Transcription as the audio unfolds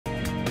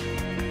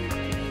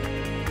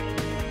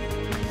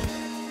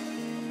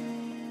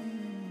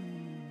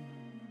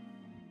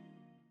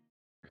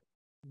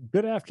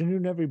Good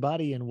afternoon,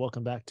 everybody, and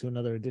welcome back to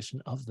another edition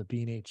of the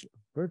B&H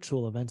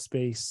Virtual Event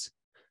Space.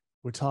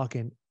 We're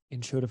talking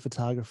intro to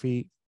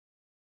photography,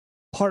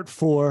 part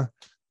 4,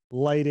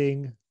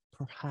 lighting,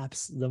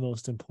 perhaps the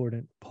most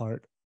important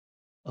part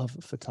of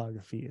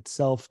photography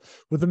itself,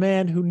 with a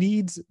man who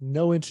needs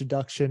no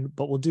introduction,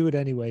 but we'll do it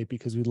anyway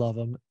because we love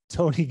him.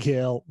 Tony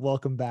Gale,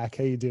 welcome back.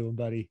 How you doing,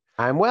 buddy?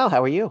 I'm well.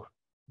 How are you?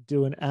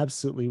 Doing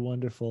absolutely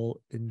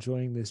wonderful.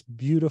 Enjoying this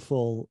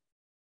beautiful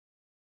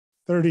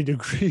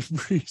 30-degree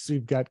breeze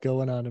we've got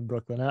going on in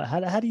Brooklyn.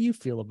 How do you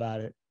feel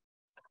about it?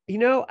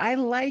 I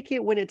like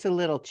it when it's a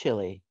little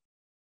chilly.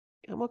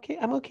 I'm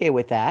okay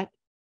with that.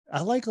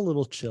 I like a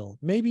little chill.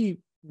 Maybe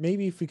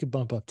if we could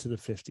bump up to the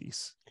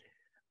 50s.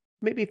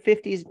 Maybe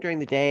 50s during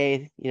the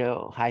day,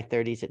 high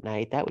 30s at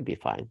night. That would be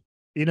fine.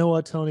 You know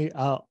what, Tony?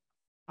 I'll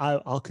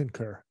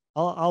concur.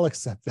 I'll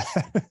accept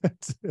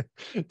that.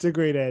 It's a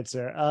great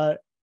answer.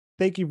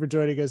 Thank you for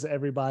joining us,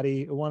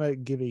 everybody. I want to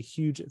give a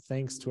huge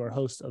thanks to our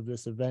host of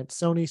this event,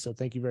 Sony. So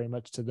thank you very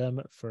much to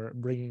them for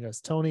bringing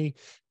us Tony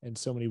and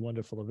so many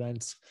wonderful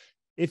events.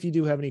 If you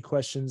do have any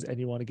questions and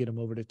you want to get them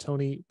over to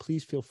Tony,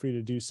 please feel free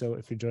to do so.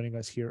 If you're joining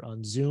us here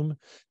on Zoom,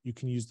 you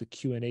can use the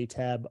Q&A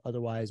tab.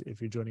 Otherwise,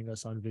 if you're joining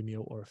us on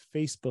Vimeo or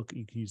Facebook,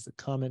 you can use the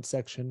comment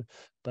section.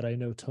 But I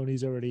know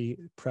Tony's already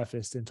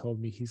prefaced and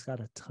told me he's got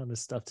a ton of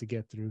stuff to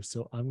get through.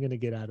 So I'm going to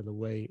get out of the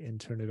way and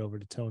turn it over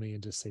to Tony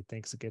and just say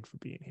thanks again for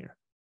being here.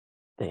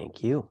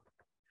 Thank you.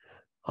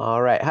 All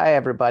right. Hi,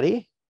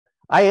 everybody.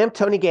 I am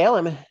Tony Gale.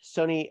 I'm a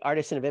Sony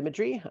Artisan of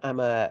Imagery.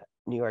 I'm a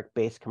New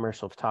York-based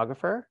commercial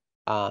photographer.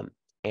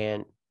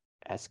 And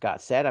as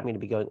Scott said, I'm going to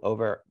be going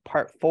over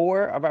part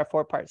 4 of our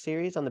 4-part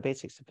series on the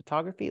basics of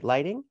photography,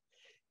 lighting,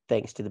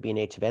 thanks to the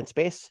B&H Event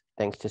Space,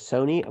 thanks to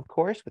Sony, of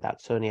course. Without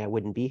Sony, I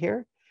wouldn't be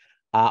here.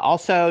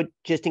 Also,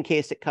 just in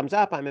case it comes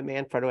up, I'm a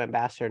Manfrotto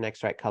ambassador,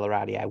 Next Right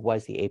Colorado. I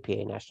was the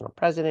APA national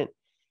president,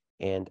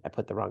 and I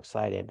put the wrong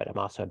slide in, but I'm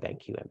also a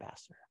BenQ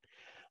ambassador.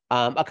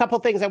 A couple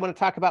of things I want to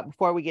talk about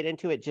before we get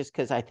into it, just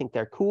because I think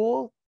they're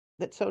cool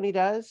that Sony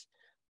does.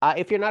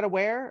 If you're not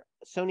aware,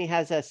 Sony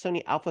has a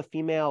Sony Alpha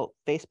Female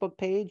Facebook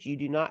page. You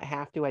do not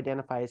have to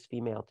identify as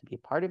female to be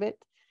a part of it.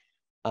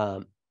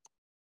 And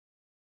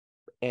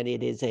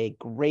it is a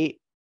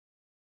great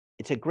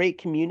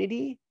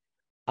community.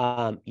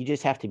 You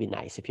just have to be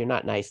nice. If you're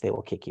not nice, they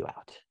will kick you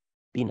out.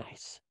 Be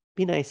nice.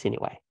 Be nice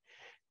anyway,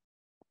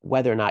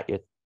 whether or not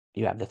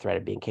you have the threat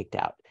of being kicked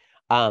out.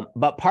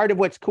 But part of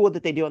what's cool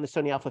that they do on the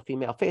Sony Alpha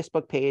Female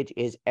Facebook page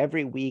is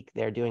every week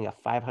they're doing a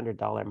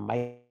 $500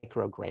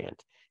 micro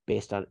grant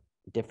based on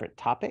different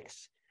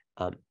topics.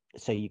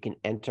 So you can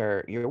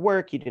enter your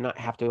work. You do not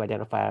have to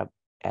identify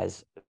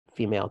as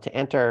female to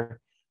enter,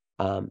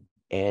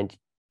 and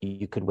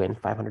you could win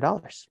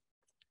 $500.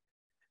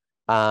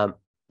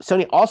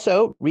 Sony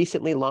also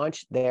recently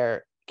launched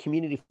their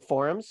community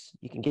forums.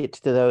 You can get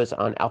to those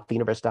on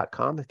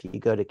alphauniverse.com if you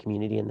go to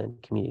community and then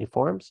community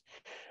forums,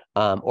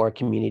 or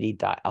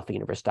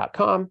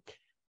community.alphauniverse.com.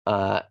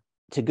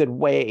 It's a good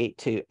way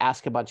to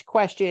ask a bunch of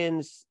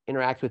questions,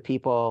 interact with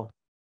people,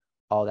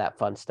 all that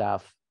fun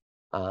stuff.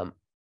 And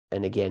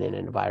again, in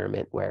an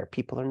environment where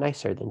people are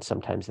nicer than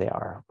sometimes they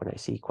are when I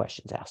see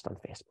questions asked on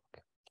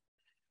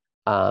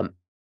Facebook.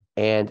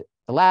 And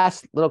the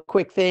last little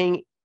quick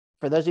thing,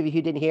 for those of you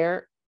who didn't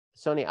hear,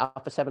 Sony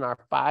Alpha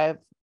 7R5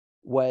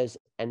 was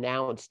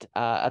announced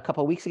a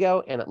couple of weeks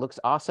ago, and it looks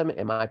awesome,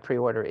 and my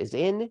pre-order is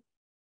in.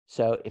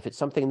 So if it's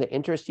something that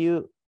interests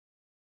you,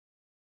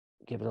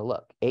 give it a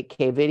look.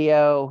 8K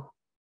video.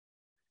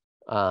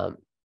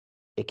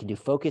 It can do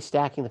focus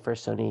stacking, the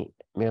first Sony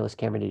mirrorless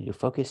camera to do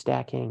focus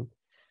stacking,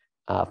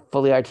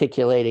 fully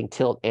articulating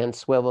tilt and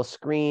swivel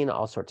screen,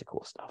 all sorts of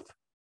cool stuff.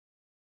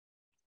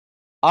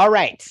 All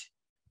right.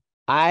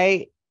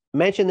 I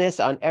mention this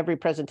on every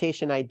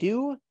presentation I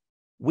do.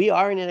 We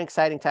are in an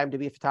exciting time to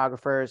be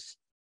photographers.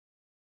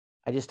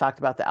 I just talked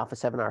about the Alpha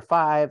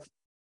 7R5.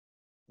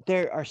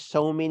 There are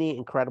so many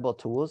incredible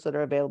tools that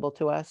are available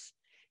to us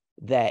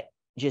that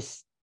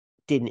just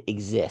didn't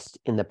exist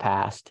in the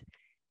past.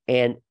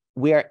 And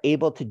we are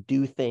able to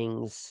do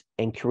things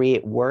and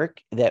create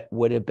work that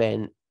would have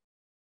been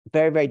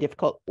very, very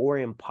difficult or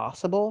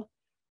impossible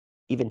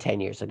even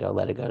 10 years ago,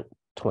 let it go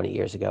 20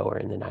 years ago, or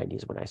in the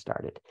 90s when I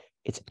started.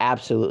 It's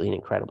absolutely an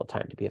incredible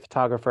time to be a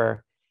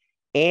photographer.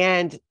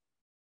 And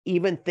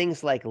even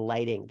things like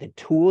lighting, the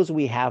tools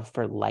we have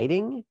for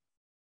lighting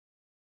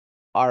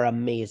are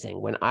amazing.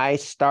 When I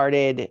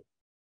started,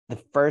 the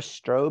first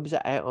strobes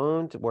I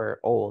owned were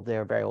old. They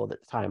were very old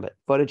at the time, but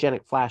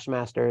photogenic flash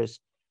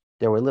masters.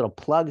 There were little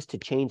plugs to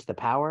change the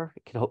power.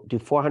 It could do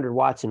 400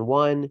 watts in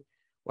one,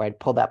 or I'd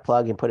pull that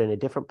plug and put in a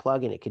different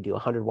plug, and it could do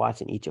 100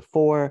 watts in each of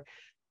 4.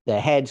 The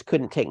heads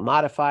couldn't take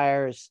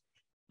modifiers.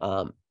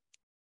 There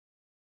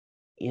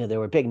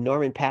were big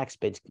Norman packs,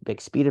 big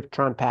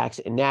Speedotron packs.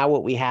 And now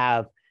what we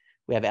have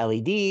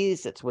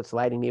LEDs. That's what's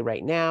lighting me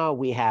right now.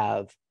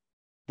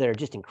 That are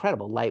just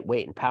incredible,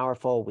 lightweight and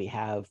powerful. We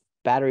have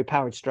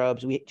battery-powered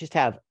strobes. We just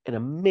have an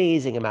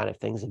amazing amount of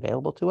things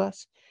available to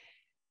us.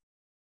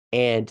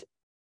 And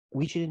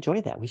we should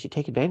enjoy that. We should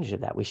take advantage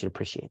of that. We should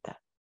appreciate that.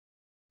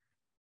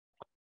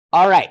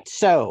 All right.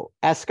 So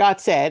as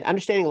Scott said,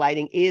 understanding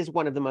lighting is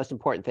one of the most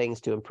important things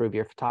to improve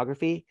your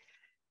photography.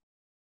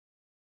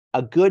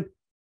 A good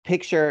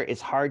picture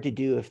is hard to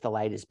do if the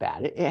light is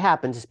bad. It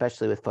happens,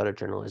 especially with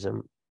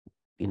photojournalism,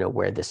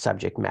 where the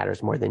subject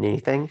matters more than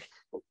anything.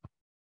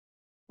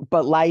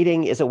 But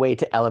lighting is a way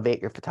to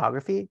elevate your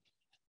photography.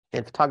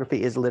 And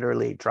photography is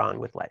literally drawing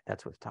with light.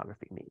 That's what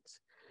photography means.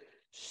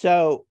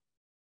 So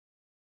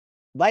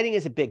lighting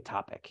is a big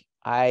topic.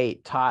 I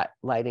taught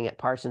lighting at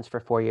Parsons for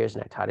 4 years,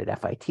 and I taught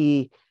at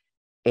FIT.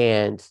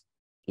 And,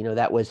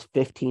 that was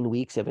 15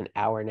 weeks of an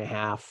hour and a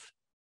half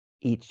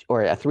each,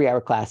 or a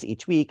 3-hour class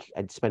each week.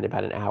 I'd spend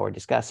about an hour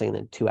discussing, and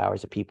then 2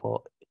 hours of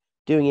people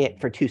doing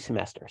it for 2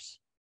 semesters.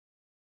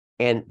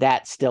 And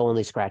that still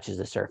only scratches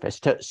the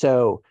surface.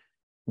 So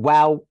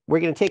while we're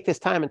going to take this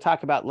time and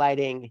talk about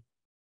lighting,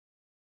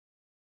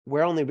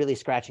 we're only really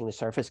scratching the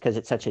surface because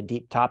it's such a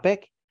deep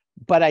topic.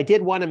 But I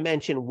did want to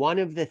mention one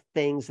of the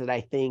things that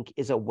I think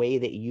is a way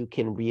that you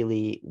can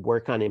really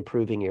work on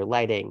improving your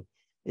lighting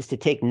is to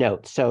take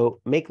notes. So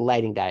make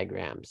lighting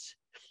diagrams.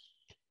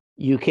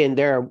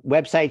 There are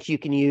websites you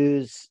can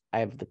use. I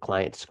have the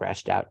client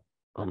scratched out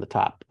on the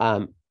top.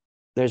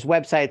 There's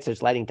websites,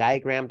 there's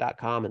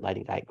lightingdiagram.com and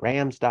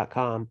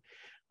lightingdiagrams.com.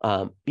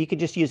 You could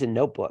just use a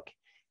notebook.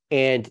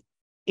 And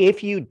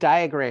if you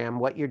diagram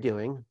what you're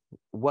doing,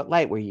 what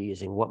light were you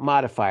using, what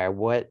modifier,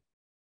 what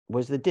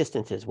was the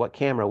distances, what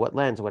camera, what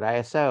lens, what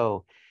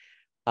ISO,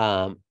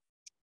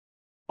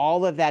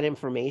 all of that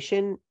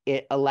information,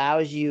 it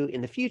allows you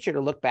in the future to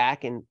look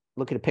back and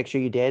look at a picture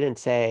you did and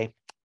say,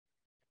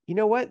 you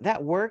know what,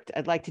 that worked.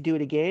 I'd like to do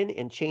it again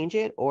and change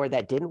it, or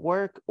that didn't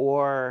work.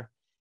 Or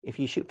if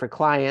you shoot for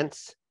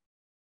clients,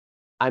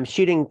 I'm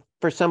shooting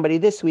for somebody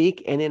this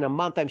week, and in a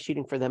month I'm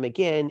shooting for them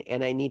again,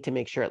 and I need to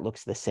make sure it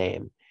looks the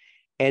same.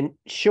 And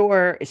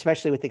sure,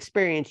 especially with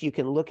experience, you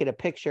can look at a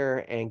picture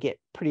and get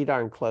pretty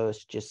darn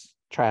close, just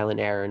trial and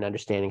error and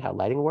understanding how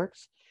lighting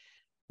works.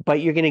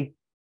 But you're going to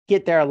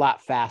get there a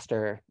lot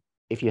faster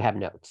if you have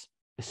notes.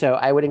 So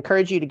I would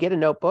encourage you to get a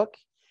notebook.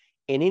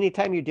 And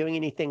anytime you're doing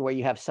anything where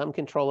you have some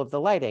control of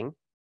the lighting,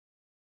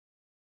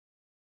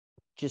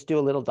 just do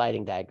a little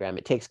lighting diagram.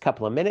 It takes a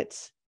couple of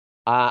minutes.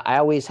 I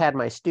always had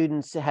my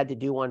students had to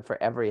do one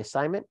for every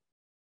assignment.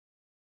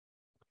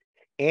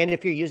 And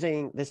if you're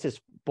using, this is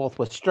both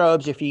with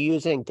strobes, if you're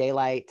using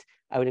daylight,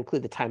 I would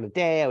include the time of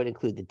day, I would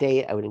include the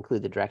date, I would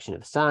include the direction of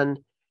the sun.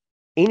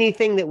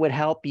 Anything that would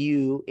help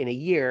you in a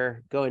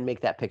year, go and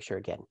make that picture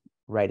again.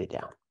 Write it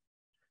down.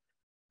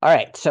 All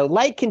right, so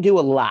light can do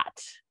a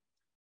lot.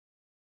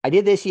 I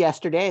did this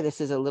yesterday.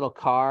 This is a little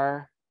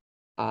car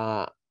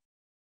I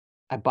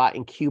bought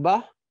in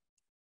Cuba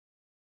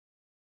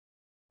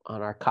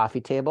on our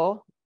coffee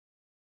table.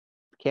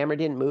 The camera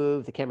didn't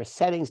move. The camera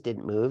settings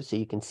didn't move. So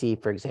you can see,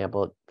 for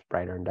example, it's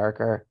brighter and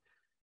darker.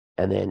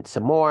 And then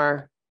some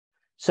more.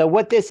 So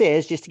what this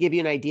is, just to give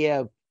you an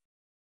idea of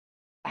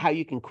how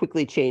you can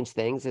quickly change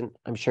things, and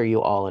I'm sure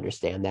you all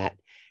understand that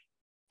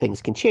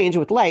things can change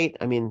with light.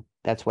 I mean,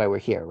 that's why we're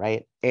here,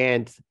 right?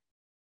 And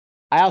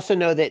I also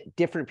know that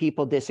different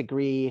people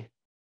disagree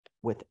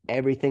with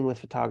everything with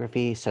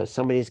photography. So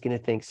somebody's going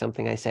to think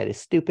something I said is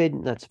stupid,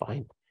 and that's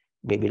fine.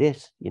 Maybe it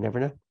is. You never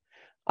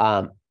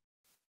know.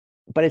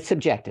 But it's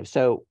subjective.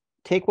 So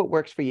take what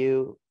works for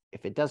you.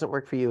 If it doesn't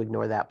work for you,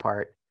 ignore that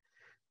part.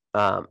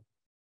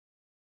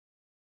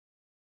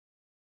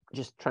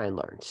 Just try and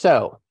learn.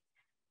 So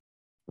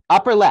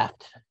upper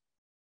left,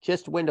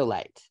 just window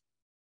light.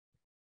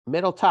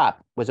 Middle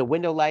top was a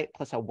window light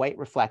plus a white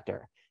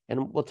reflector.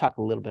 And we'll talk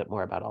a little bit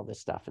more about all this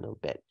stuff in a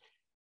bit.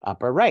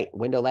 Upper right,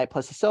 window light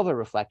plus a silver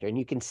reflector. And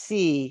you can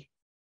see,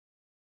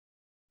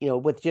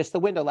 with just the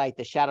window light,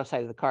 the shadow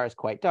side of the car is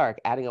quite dark.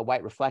 Adding a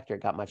white reflector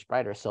got much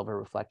brighter. Silver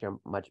reflector,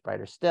 much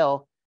brighter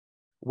still.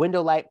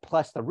 Window light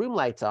plus the room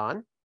lights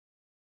on.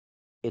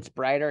 It's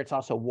brighter. It's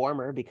also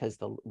warmer because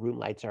the room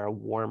lights are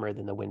warmer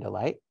than the window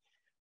light.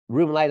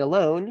 Room light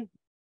alone,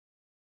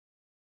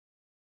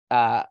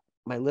 my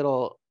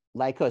little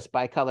Lycos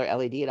bicolor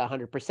LED at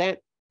 100%,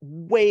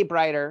 way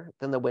brighter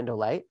than the window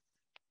light.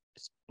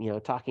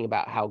 Talking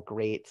about how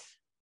great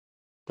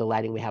the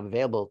lighting we have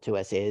available to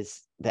us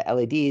is. The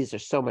LEDs are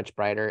so much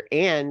brighter.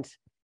 And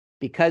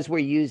because if we're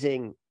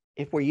using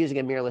a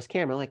mirrorless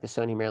camera, like the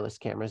Sony mirrorless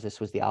cameras, this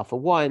was the Alpha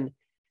 1,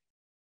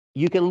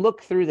 you can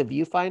look through the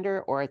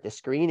viewfinder or at the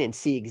screen and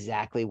see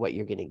exactly what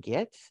you're going to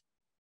get.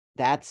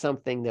 That's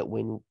something that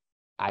when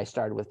I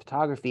started with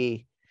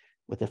photography,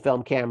 with a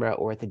film camera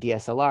or with the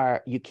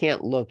DSLR, you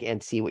can't look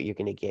and see what you're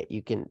going to get.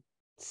 You can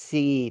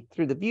see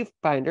through the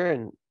viewfinder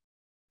and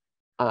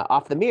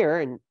off the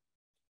mirror, and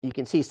you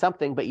can see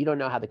something, but you don't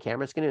know how the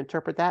camera is going to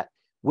interpret that.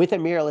 With a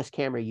mirrorless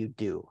camera, you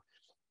do.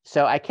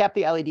 So I kept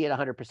the LED at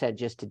 100%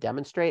 just to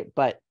demonstrate,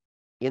 but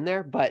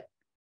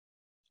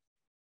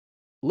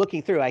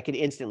looking through, I could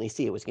instantly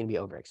see it was going to be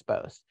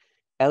overexposed.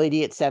 LED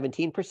at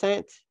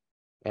 17%.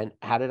 And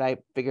how did I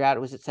figure out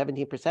it was at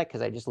 17%?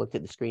 Because I just looked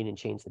at the screen and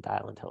changed the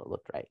dial until it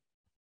looked right.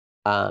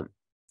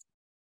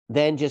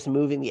 Then just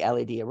moving the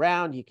LED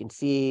around, you can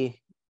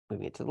see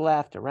moving it to the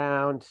left,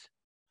 around,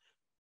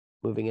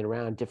 moving it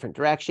around different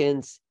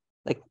directions.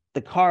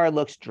 the car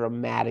looks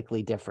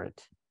dramatically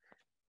different.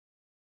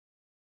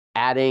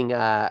 Adding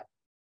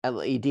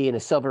LED and a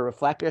silver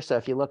reflector. So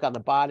if you look on the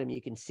bottom,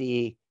 you can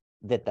see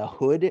that the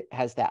hood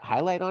has that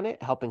highlight on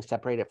it, helping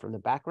separate it from the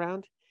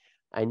background.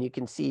 And you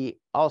can see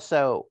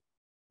also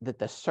that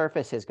the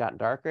surface has gotten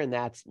darker, and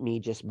that's me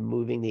just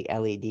moving the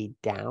LED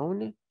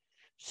down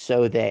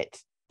so that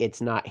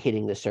it's not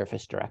hitting the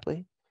surface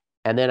directly.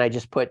 And then I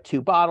just put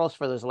 2 bottles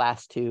for those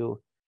last 2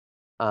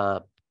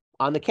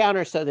 on the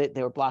counter so that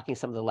they were blocking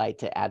some of the light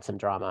to add some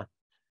drama.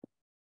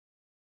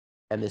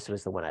 And this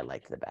was the one I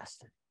liked the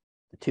best.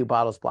 The 2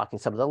 bottles blocking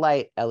some of the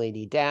light,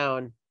 LED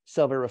down,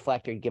 silver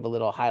reflector, give a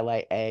little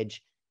highlight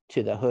edge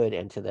to the hood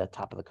and to the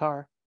top of the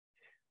car.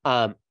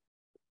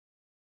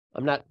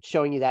 I'm not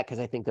showing you that because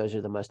I think those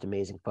are the most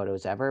amazing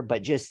photos ever,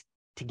 but just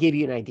to give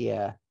you an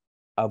idea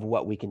of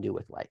what we can do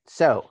with light.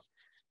 So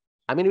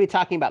I'm going to be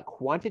talking about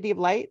quantity of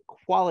light,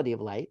 quality of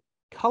light,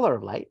 color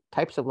of light,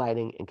 types of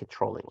lighting, and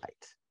controlling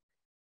light.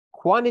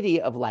 Quantity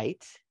of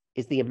light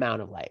is the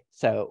amount of light.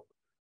 So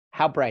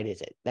how bright is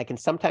it? That can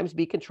sometimes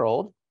be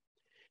controlled.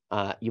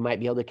 You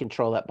might be able to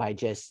control it by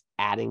just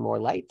adding more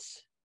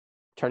lights,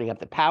 turning up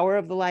the power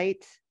of the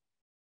light,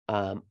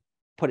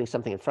 putting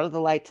something in front of the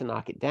light to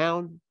knock it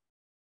down.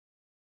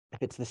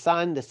 If it's the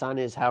sun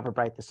is however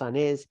bright the sun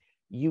is.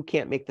 You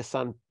can't make the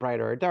sun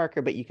brighter or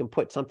darker, but you can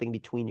put something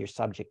between your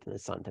subject and the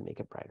sun to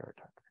make it brighter or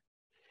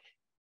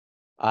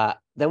darker.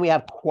 Then we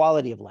have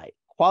quality of light.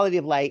 Quality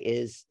of light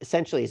is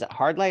essentially, is it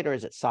hard light or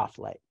is it soft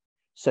light?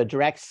 So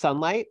direct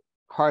sunlight,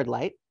 hard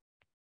light.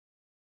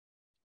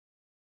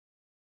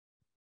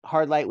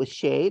 Hard light with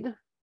shade.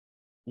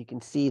 You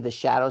can see the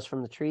shadows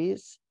from the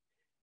trees.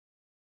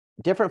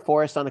 Different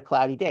forest on a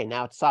cloudy day.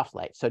 Now it's soft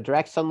light. So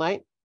direct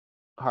sunlight,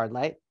 hard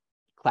light.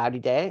 Cloudy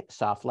day,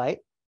 soft light.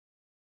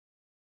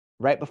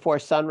 Right before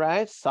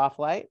sunrise, soft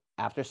light.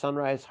 After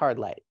sunrise, hard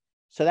light.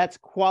 So that's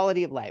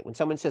quality of light. When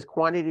someone says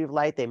quantity of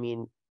light, they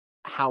mean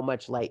how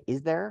much light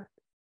is there?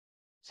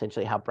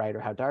 Essentially, how bright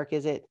or how dark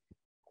is it?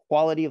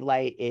 Quality of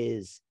light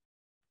is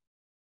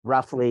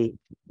roughly,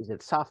 is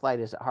it soft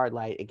light? Is it hard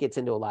light? It gets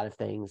into a lot of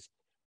things.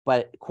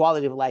 But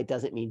quality of light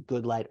doesn't mean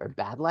good light or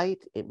bad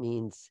light. It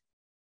means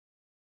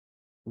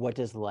what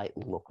does the light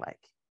look like?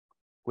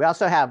 We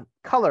also have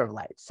color of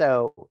light.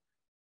 So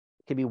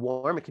it could be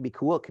warm, it could be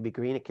cool, it could be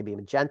green, it could be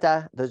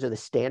magenta. Those are the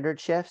standard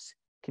shifts.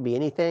 It can be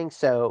anything.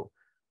 So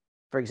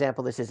for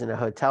example, this is in a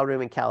hotel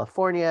room in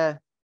California.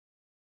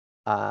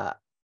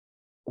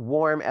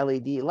 Warm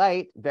LED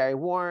light, very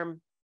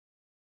warm.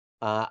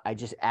 I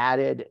just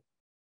added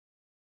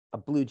a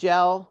blue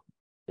gel,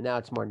 and now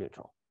it's more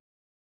neutral.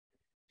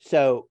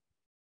 So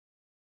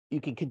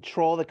you can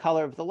control the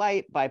color of the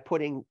light by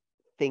putting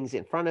things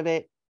in front of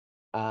it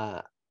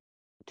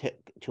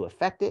to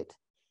affect it.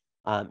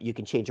 You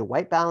can change your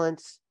white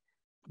balance.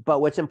 But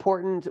what's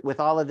important with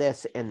all of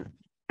this, and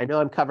I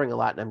know I'm covering a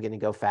lot and I'm going to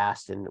go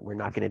fast and we're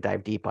not going to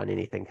dive deep on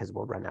anything because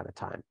we'll run out of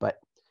time. But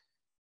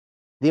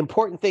the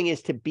important thing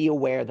is to be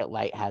aware that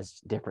light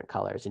has different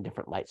colors and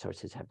different light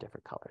sources have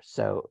different colors.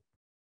 So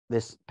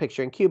this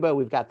picture in Cuba,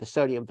 we've got the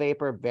sodium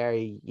vapor,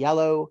 very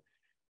yellow.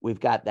 We've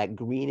got that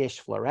greenish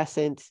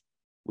fluorescent.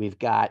 We've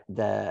got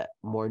the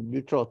more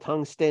neutral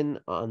tungsten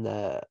on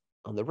the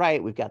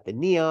right. We've got the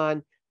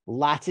neon,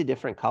 lots of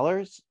different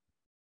colors.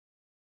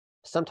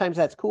 Sometimes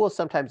that's cool,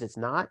 sometimes it's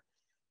not.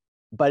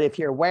 But if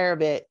you're aware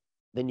of it,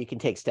 then you can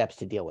take steps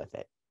to deal with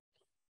it.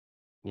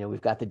 You know,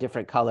 we've got the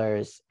different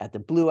colors at the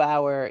blue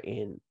hour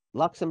in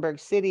Luxembourg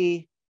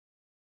City,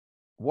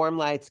 warm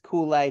lights,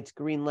 cool lights,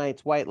 green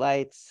lights, white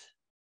lights.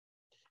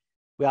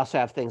 We also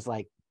have things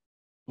like,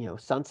 you know,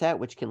 sunset,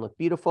 which can look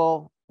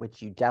beautiful,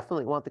 which you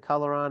definitely want the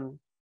color on.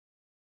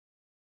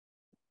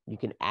 You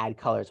can add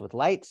colors with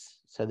lights.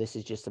 So this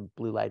is just some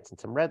blue lights and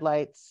some red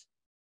lights.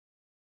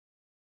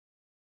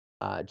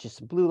 Just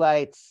some blue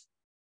lights,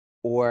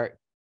 or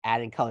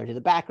adding color to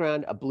the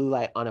background, a blue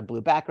light on a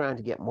blue background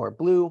to get more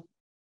blue.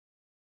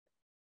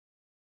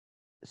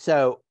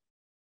 So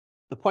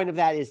the point of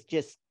that is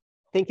just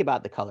think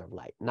about the color of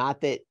light.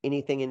 Not that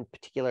anything in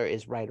particular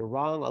is right or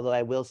wrong, although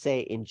I will say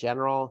in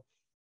general,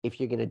 if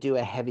you're going to do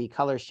a heavy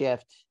color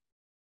shift,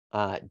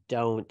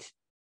 don't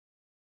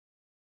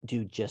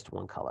do just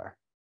one color.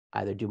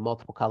 Either do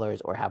multiple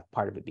colors or have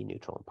part of it be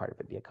neutral and part of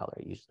it be a color.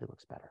 It usually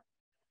looks better.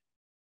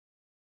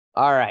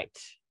 All right.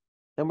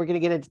 Then we're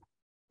going to get into,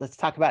 let's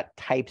talk about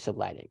types of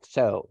lighting.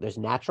 So there's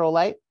natural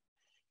light.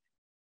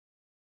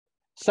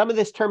 Some of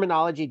this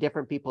terminology,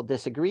 different people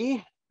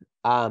disagree.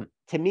 To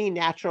me,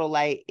 natural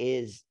light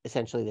is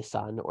essentially the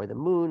sun or the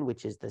moon,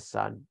 which is the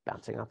sun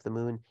bouncing off the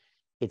moon.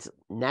 It's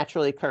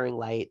naturally occurring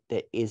light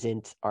that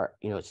isn't,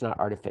 it's not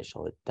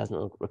artificial. It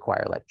doesn't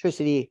require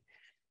electricity.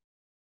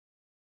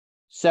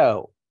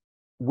 So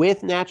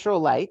with natural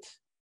light,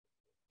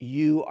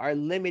 you are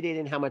limited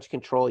in how much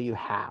control you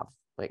have.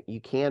 Like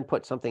you can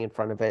put something in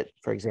front of it,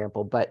 for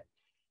example, but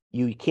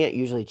you can't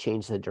usually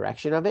change the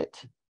direction of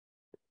it.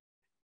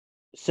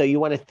 So you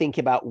want to think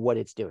about what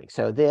it's doing.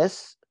 So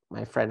this,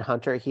 my friend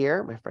Hunter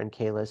here, my friend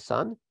Kayla's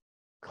son,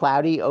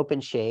 cloudy open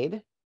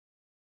shade.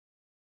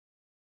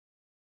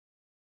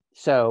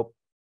 So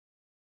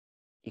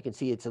You can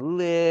see it's a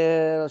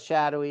little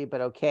shadowy,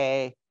 but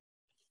okay.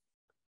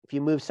 If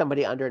you move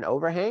somebody under an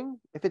overhang,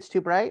 if it's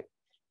too bright,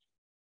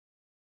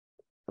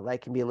 the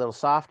light can be a little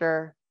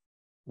softer.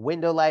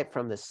 Window light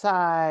from the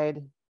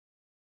side,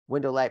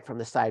 window light from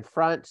the side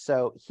front.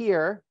 So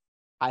here,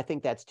 I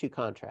think that's too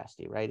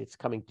contrasty, right? It's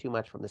coming too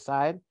much from the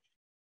side.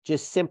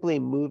 Just simply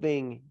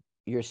moving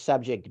your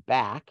subject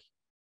back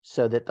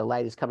so that the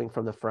light is coming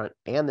from the front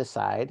and the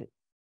side.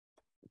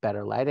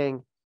 Better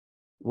lighting.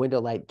 Window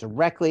light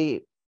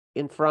directly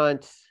in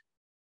front.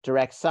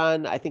 Direct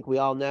sun. I think we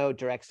all know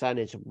direct sun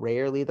is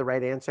rarely the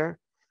right answer.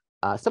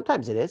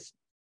 Sometimes it is,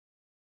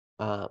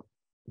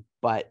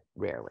 but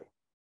rarely.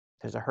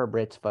 There's a Herb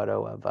Ritts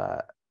photo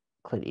of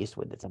Clint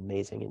Eastwood that's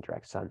amazing in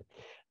direct sun.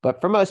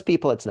 But for most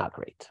people, it's not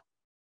great.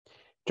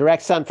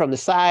 Direct sun from the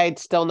side,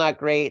 still not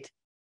great.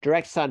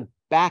 Direct sun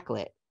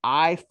backlit.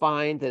 I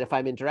find that if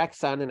I'm in direct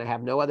sun and I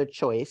have no other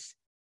choice,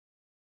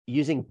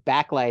 using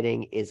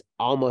backlighting is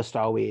almost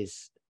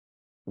always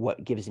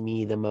what gives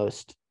me the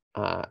most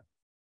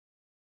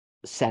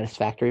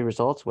satisfactory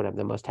results, what I'm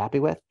the most happy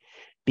with,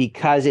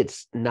 because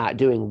it's not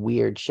doing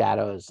weird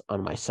shadows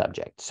on my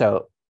subject.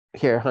 So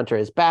here Hunter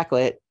is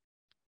backlit.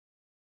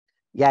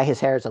 Yeah, his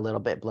hair is a little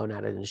bit blown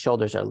out and his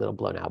shoulders are a little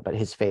blown out, but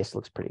his face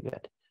looks pretty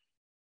good.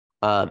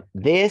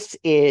 This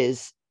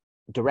is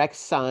direct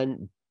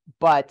sun,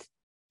 but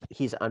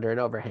he's under an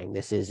overhang.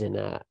 This is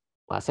in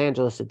Los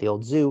Angeles at the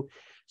old zoo.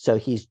 So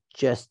he's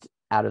just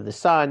out of the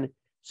sun.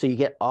 So you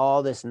get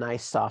all this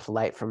nice soft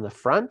light from the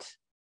front,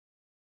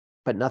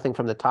 but nothing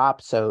from the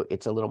top. So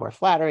it's a little more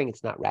flattering.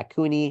 It's not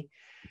raccoony.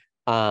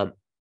 But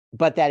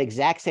that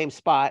exact same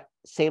spot,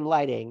 same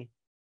lighting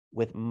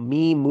with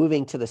me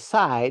moving to the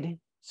side.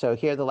 So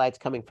here the light's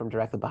coming from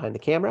directly behind the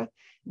camera.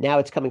 Now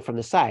it's coming from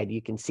the side.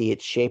 You can see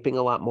it's shaping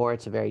a lot more.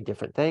 It's a very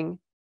different thing.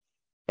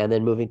 And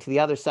then moving to the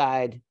other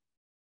side,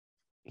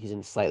 he's in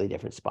a slightly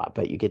different spot,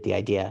 but you get the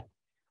idea.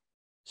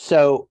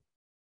 So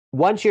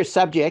once your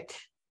subject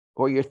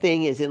or your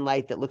thing is in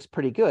light that looks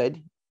pretty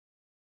good,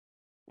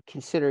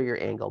 consider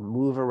your angle.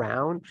 Move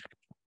around.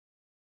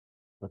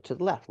 Look to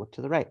the left, look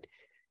to the right.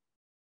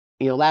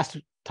 You know, last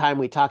time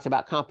we talked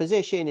about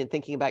composition and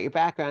thinking about your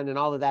background, and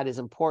all of that is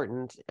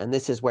important. And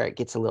this is where it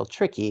gets a little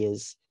tricky,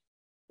 is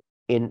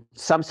in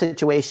some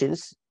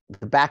situations,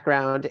 the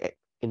background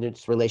in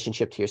its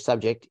relationship to your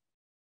subject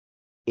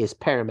is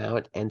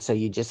paramount. And so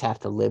you just have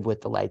to live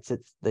with the lights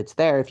that's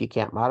there if you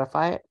can't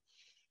modify it.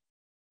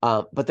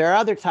 But there are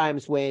other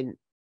times when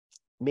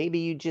maybe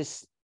you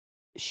just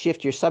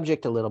shift your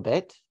subject a little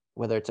bit,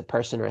 whether it's a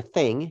person or a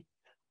thing,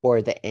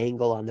 or the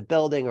angle on the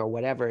building or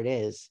whatever it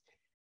is.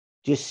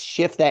 Just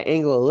shift that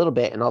angle a little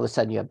bit and all of a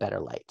sudden you have better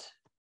light.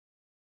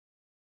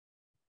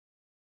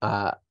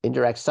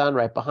 Indirect sun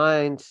right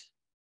behind,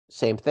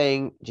 same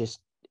thing, just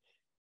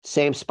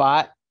same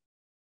spot.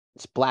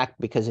 It's black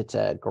because it's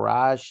a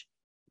garage.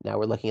 Now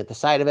we're looking at the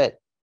side of it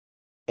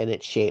and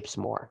it shapes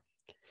more.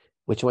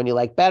 Which one you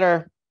like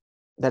better?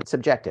 That's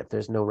subjective.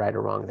 There's no right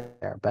or wrong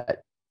there,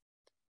 but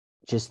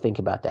just think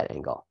about that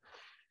angle.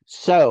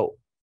 So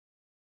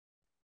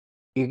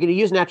you're going to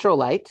use natural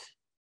light.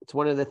 It's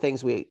one of the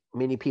things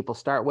many people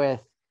start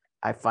with.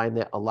 I find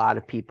that a lot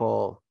of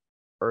people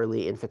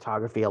early in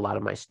photography, a lot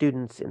of my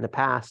students in the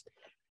past,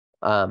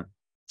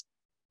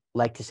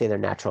 like to say they're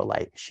natural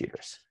light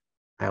shooters.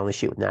 I only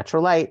shoot with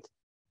natural light,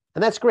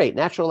 and that's great.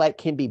 Natural light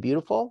can be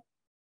beautiful,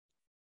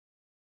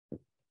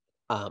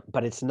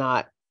 but it's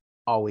not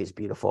always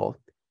beautiful.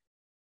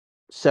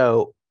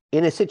 So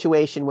in a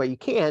situation where you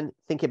can,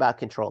 think about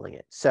controlling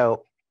it.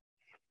 So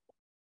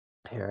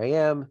here I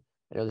am.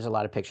 I know there's a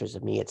lot of pictures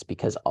of me. It's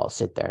because I'll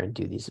sit there and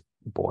do these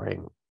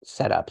boring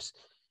setups.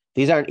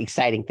 These aren't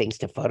exciting things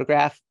to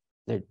photograph.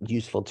 They're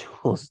useful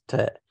tools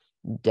to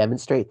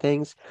demonstrate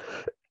things,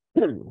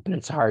 but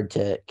it's hard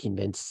to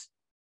convince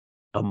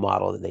a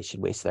model that they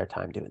should waste their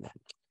time doing that.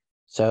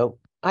 So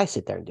I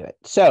sit there and do it.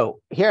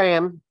 So here I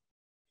am,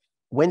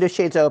 window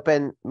shades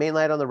open, main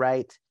light on the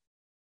right.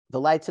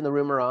 The lights in the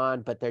room are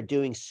on, but they're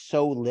doing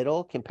so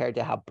little compared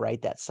to how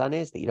bright that sun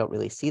is that you don't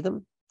really see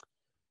them.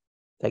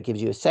 That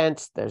gives you a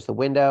sense. There's the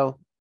window.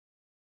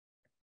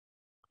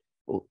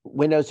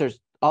 Windows are,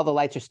 all the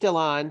lights are still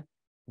on.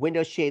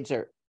 Window shades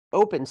are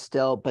open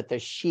still, but the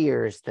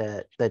shears,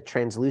 the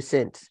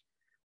translucent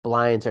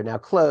blinds are now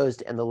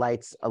closed and the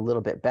light's a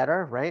little bit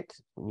better, right?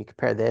 When you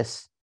compare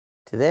this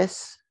to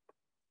this,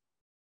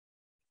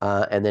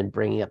 and then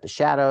bringing up the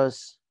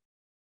shadows.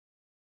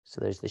 So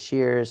there's the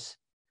shears.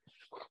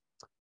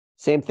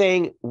 Same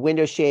thing,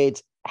 window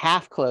shades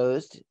half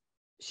closed,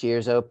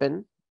 shears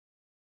open,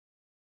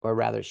 or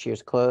rather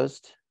shears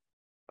closed,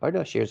 or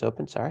no, shears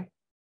open, sorry.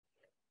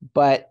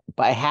 But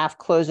by half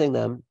closing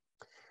them,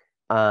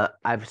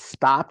 I've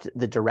stopped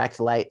the direct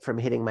light from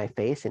hitting my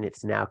face and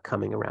it's now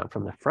coming around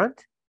from the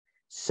front.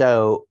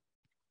 So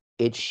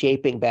it's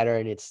shaping better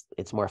and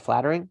it's more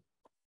flattering.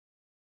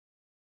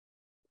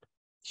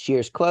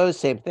 Shears closed,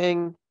 same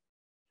thing.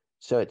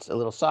 So it's a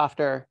little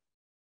softer.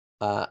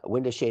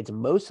 Window shades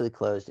mostly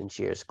closed and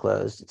shears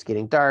closed. It's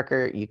getting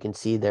darker. You can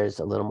see there's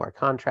a little more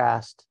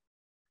contrast.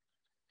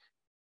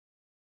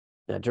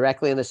 Now,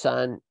 directly in the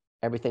sun,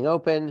 everything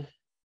open,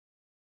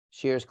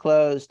 shears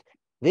closed.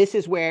 This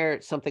is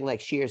where something like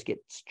shears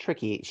gets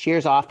tricky.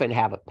 Shears often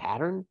have a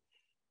pattern.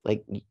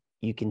 Like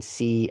you can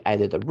see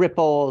either the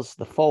ripples,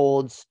 the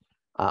folds,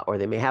 or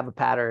they may have a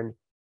pattern.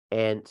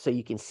 And so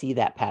you can see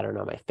that pattern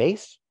on my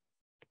face.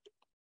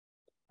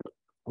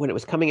 When it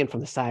was coming in from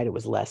the side, it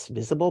was less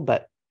visible,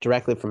 but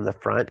directly from the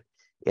front,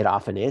 it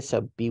often is.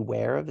 So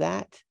beware of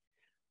that.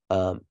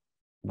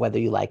 Whether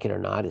you like it or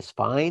not is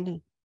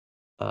fine.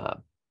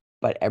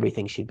 But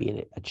everything should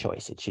be a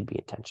choice. It should be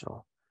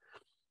intentional.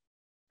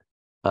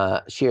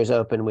 Shears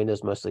open,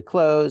 windows mostly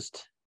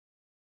closed,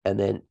 and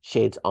then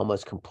shades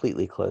almost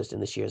completely closed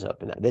and the shears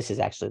open. Now, this is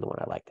actually the one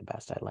I like the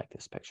best. I like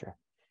this picture.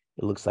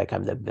 It looks like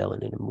I'm the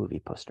villain in a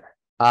movie poster.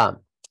 All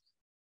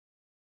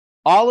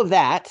of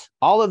that,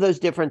 all of those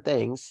different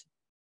things,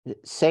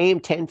 same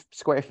 10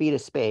 square feet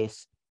of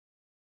space,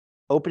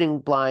 opening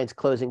blinds,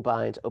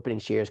 opening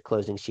shears,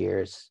 closing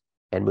shears,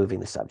 and moving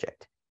the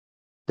subject.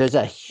 There's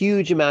a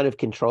huge amount of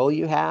control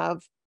you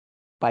have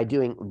by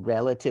doing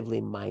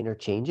relatively minor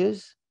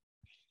changes.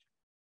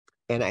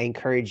 And I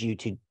encourage you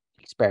to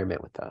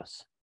experiment with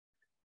those.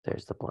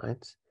 There's the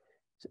blinds.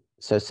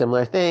 So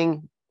similar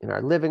thing in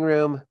our living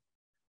room,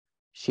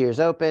 shears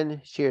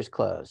open, shears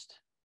closed.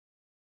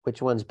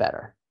 Which one's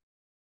better?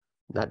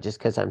 Not just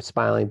because I'm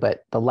smiling,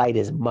 but the light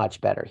is much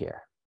better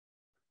here.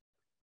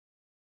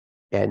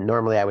 And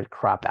normally I would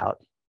crop out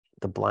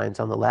the blinds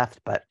on the left,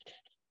 but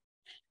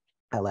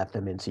I left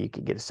them in so you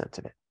could get a sense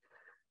of it.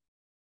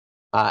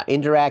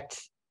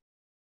 Indirect,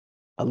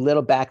 a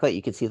little backlit,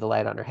 you can see the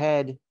light on her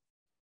head.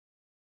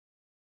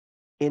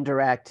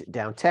 Indirect,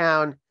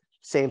 downtown,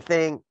 same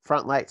thing,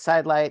 front light,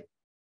 side light,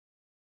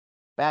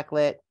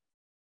 backlit,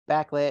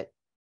 backlit,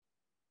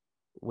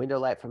 window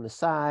light from the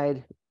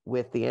side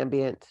with the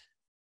ambient,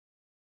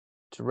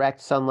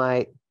 direct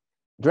sunlight.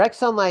 Direct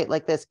sunlight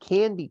like this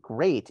can be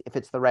great if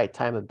it's the right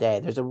time of day.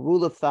 There's a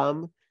rule of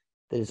thumb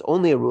that is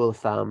only a rule of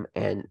thumb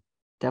and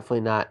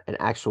definitely not an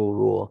actual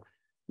rule,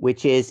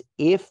 which is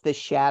if the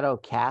shadow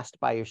cast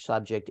by your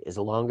subject is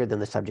longer than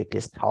the subject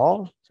is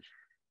tall,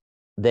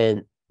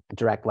 then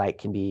direct light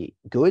can be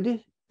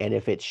good. And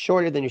if it's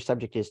shorter than your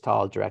subject is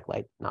tall, direct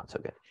light, not so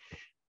good.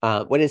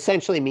 What it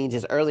essentially means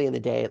is early in the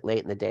day,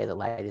 late in the day, the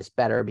light is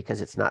better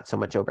because it's not so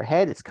much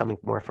overhead. It's coming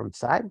more from the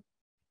side.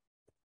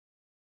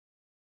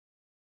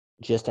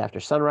 Just after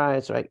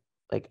sunrise, right?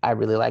 Like I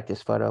really like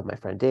this photo of my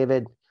friend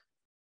David.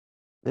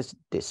 This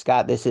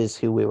Scott, this is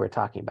who we were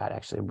talking about,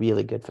 actually, a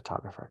really good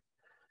photographer.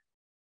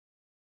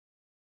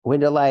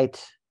 Window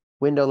light,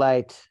 window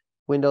light,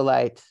 window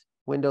light,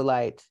 window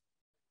light.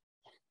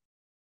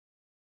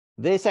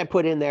 This I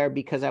put in there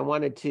because I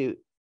wanted to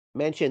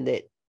mention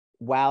that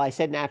while I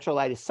said natural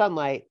light is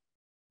sunlight,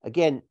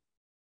 again,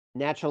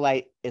 natural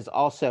light is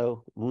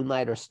also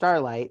moonlight or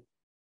starlight.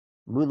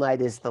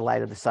 Moonlight is the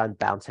light of the sun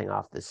bouncing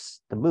off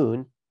the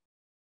moon.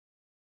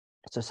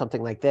 So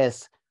something like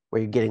this,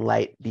 where you're getting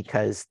light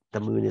because the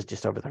moon is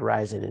just over the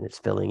horizon and it's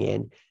filling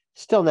in,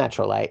 still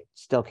natural light,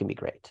 still can be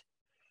great.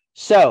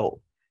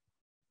 So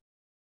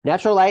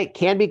natural light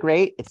can be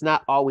great. It's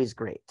not always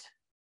great.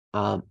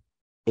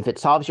 If it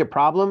solves your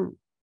problem,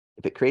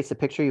 if it creates the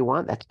picture you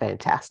want, that's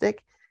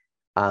fantastic.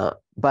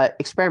 But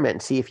experiment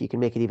and see if you can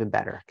make it even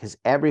better, because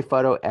every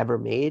photo ever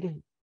made,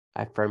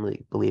 I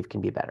firmly believe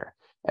can be better.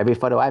 Every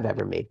photo I've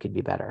ever made could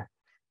be better.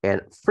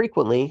 And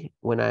frequently,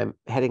 when I'm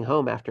heading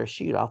home after a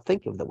shoot, I'll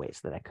think of the ways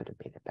that I could have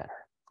made it better.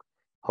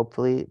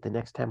 Hopefully, the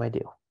next time I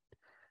do.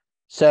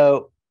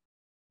 So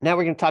now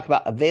we're going to talk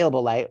about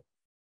available light,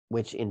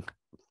 which in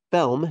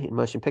film, in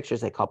motion pictures,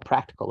 they call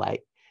practical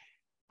light,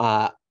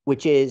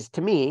 which is,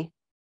 to me,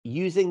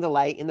 using the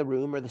light in the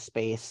room or the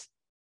space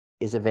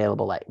is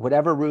available light.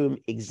 Whatever room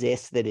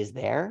exists that is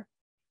there.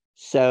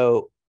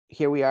 So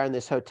here we are in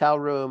this hotel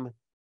room.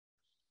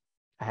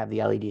 I have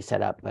the LED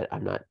set up, but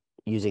I'm not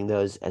using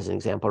those as an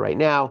example right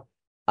now.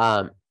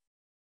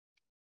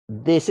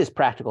 This is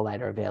practical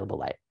light or available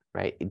light,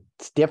 right?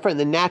 It's different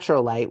than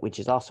natural light, which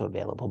is also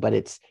available, but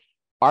it's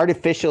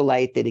artificial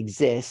light that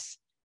exists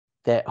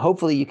that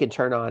hopefully you can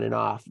turn on and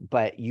off,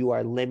 but you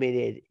are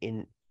limited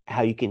in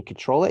how you can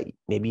control it.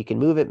 Maybe you can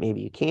move it,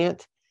 maybe you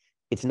can't.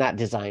 It's not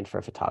designed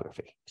for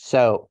photography.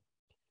 So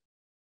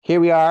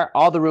here we are,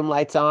 all the room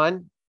lights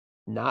on,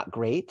 not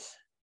great.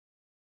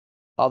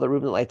 All the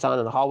room lights on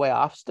in the hallway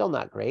off, still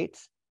not great.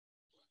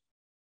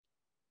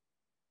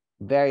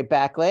 Very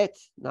backlit,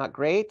 not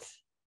great.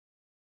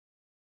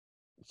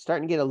 It's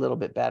starting to get a little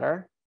bit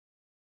better.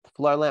 The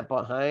floor lamp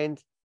behind,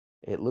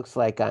 it looks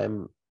like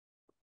I'm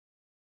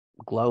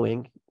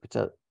glowing. It's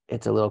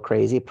a little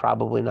crazy,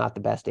 probably not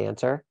the best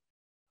answer.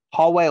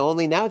 Hallway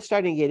only, now it's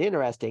starting to get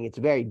interesting. It's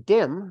very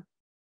dim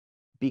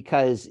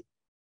because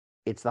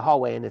it's the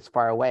hallway and it's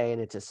far away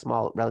and it's a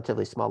small,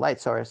 relatively small light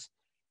source.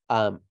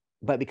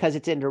 But because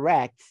it's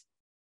indirect,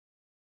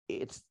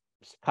 it's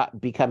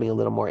becoming a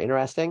little more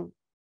interesting.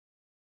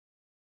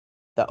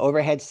 The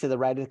overheads to the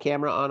right of the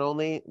camera on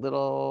only,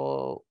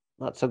 little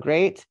not so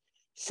great.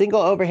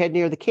 Single overhead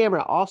near the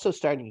camera also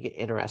starting to get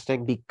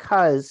interesting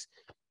because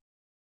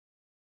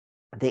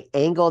the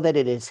angle that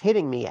it is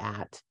hitting me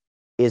at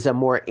is a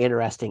more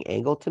interesting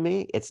angle to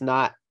me. It's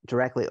not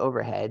directly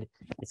overhead.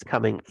 It's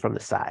coming from the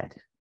side.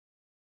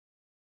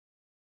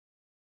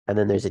 And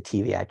then there's a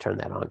TV. I turn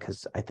that on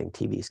because I think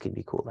TVs can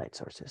be cool light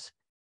sources.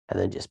 And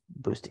then just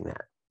boosting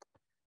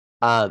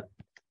that.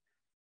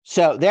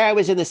 So there I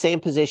was in the same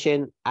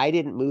position. I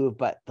didn't move,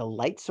 but the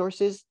light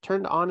sources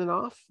turned on and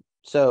off.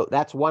 So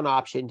that's one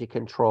option to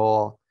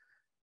control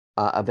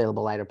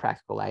available light or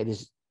practical light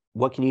is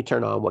what can you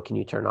turn on, what can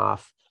you turn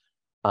off.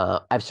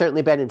 I've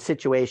certainly been in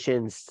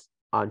situations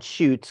on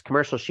shoots,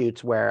 commercial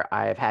shoots, where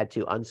I've had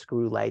to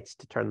unscrew lights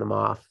to turn them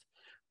off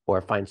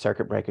or find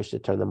circuit breakers to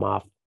turn them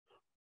off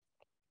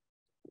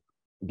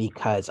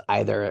because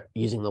either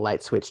using the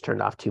light switch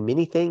turned off too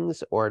many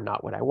things or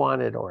not what I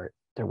wanted, or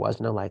there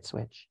was no light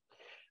switch.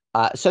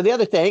 So the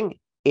other thing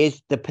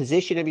is the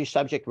position of your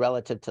subject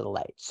relative to the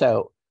light.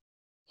 So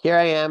here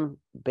I am,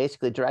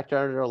 basically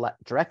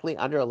directly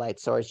under a light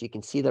source. You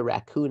can see the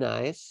raccoon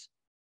eyes,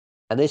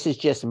 and this is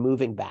just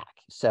moving back.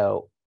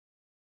 So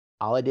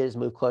all I did is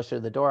move closer to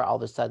the door. All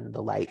of a sudden,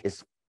 the light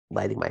is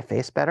lighting my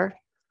face better.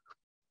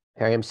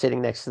 Here I am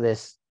sitting next to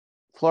this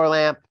floor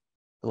lamp.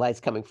 The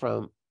light's coming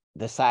from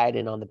the side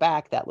and on the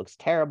back. That looks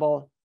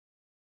terrible.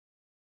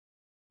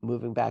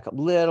 Moving back a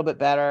little bit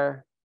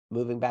better,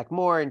 moving back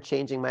more and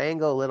changing my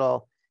angle a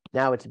little.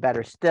 Now it's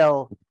better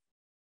still.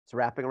 It's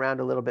wrapping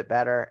around a little bit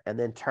better, and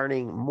then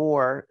turning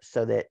more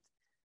so that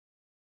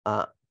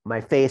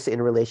my face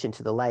in relation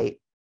to the light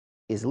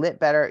is lit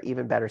better,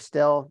 even better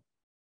still.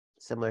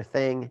 Similar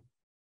thing,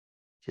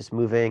 just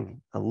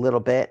moving a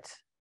little bit,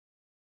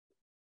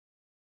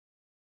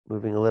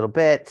 moving a little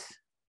bit.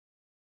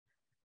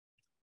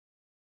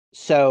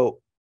 So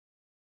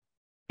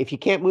if you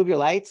can't move your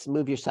lights,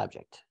 move your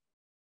subject.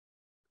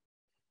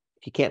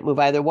 If you can't move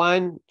either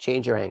one,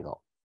 change your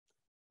angle.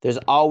 There's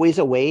always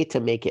a way to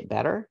make it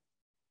better.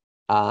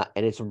 And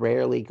it's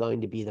rarely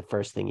going to be the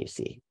first thing you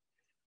see.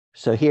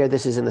 So here,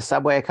 this is in the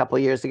subway a couple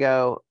of years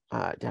ago,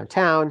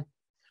 downtown.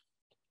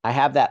 I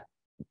have that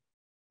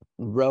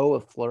row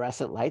of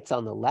fluorescent lights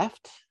on the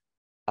left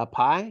up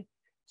high.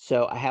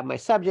 So I have my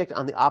subject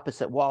on the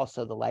opposite wall,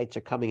 so the lights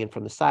are coming in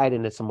from the side,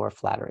 and it's a more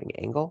flattering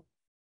angle.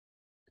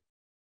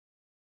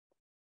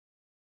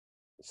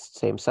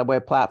 Same subway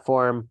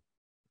platform.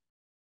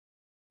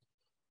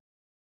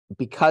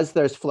 Because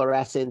there's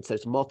fluorescence,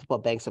 there's multiple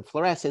banks of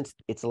fluorescence,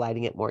 it's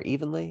lighting it more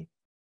evenly.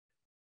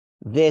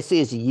 This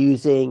is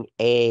using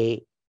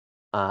a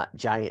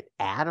giant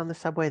ad on the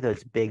subway,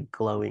 those big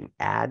glowing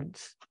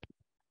ads.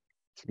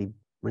 Can be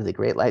really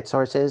great light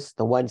sources.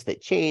 The ones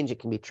that change, it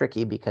can be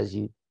tricky because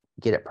you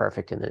get it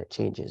perfect and then it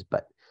changes,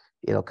 but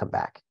it'll come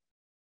back.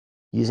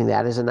 Using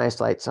that as a nice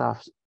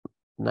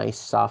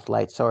soft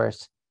light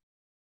source.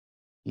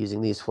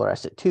 Using these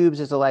fluorescent tubes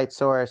as a light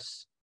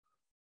source.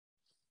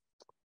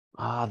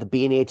 The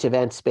B&H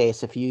event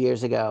space a few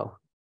years ago.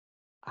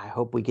 I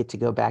hope we get to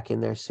go back in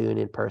there soon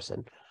in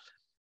person.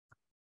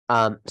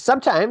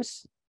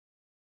 Sometimes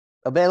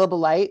available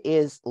light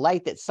is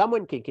light that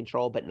someone can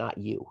control, but not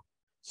you.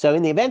 So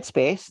in the event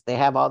space, they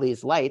have all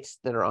these lights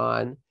that are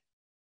on.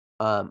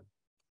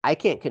 I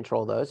can't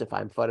control those if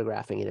I'm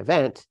photographing an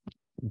event,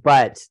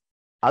 but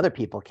other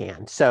people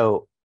can.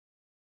 So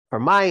for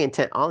my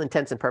intent, all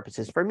intents and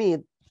purposes, for me,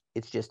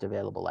 it's just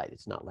available light.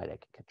 It's not light I can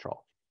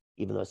control,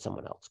 even though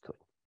someone else could.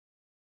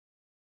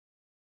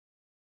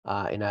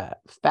 In a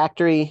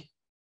factory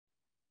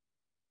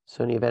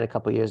Sony event a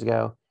couple of years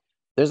ago.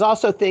 There's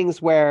also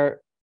things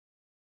where,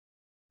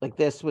 like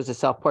this was a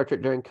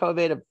self-portrait during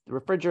COVID of the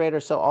refrigerator,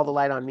 so all the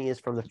light on me is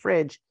from the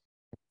fridge,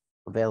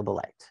 available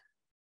light.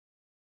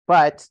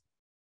 But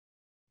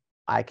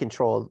I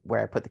controlled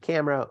where I put the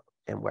camera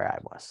and where I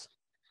was.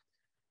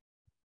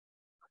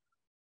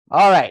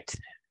 All right.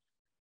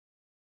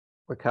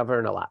 We're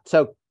covering a lot.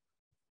 So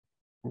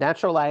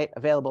natural light,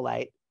 available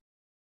light.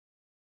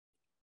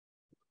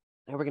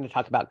 Now we're going to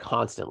talk about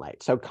constant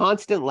light. So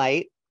constant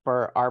light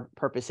for our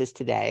purposes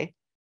today,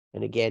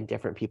 and again,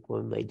 different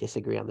people may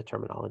disagree on the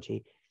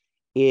terminology,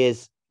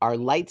 is our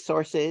light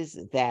sources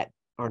that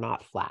are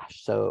not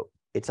flash. So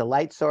it's a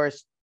light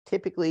source,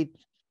 typically,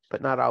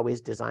 but not always,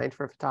 designed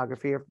for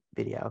photography or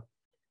video,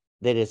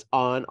 that is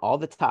on all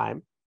the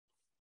time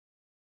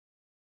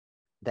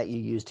that you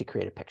use to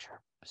create a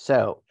picture.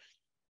 So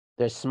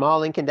there's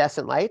small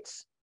incandescent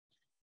lights,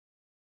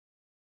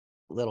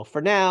 little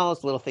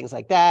Fresnels, little things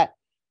like that.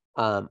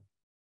 That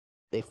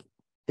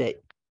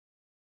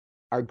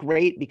are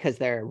great because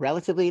they're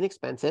relatively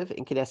inexpensive.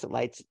 Incandescent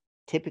lights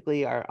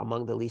typically are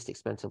among the least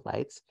expensive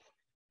lights.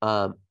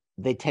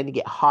 They tend to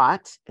get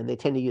hot and they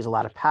tend to use a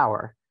lot of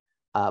power,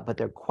 but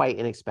they're quite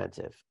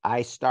inexpensive.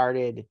 I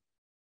started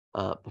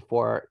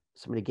before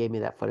somebody gave me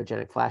that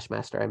photogenic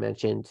Flashmaster I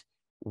mentioned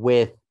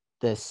with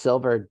the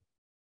silver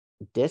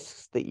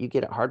discs that you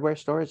get at hardware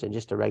stores and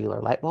just a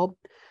regular light bulb.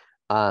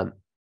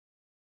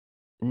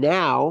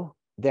 Now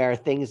there are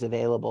things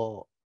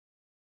available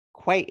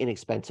quite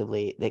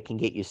inexpensively that can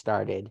get you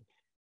started.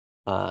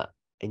 And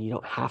you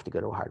don't have to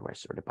go to a hardware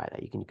store to buy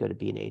that. You can go to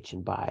B&H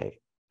and buy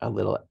a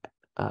little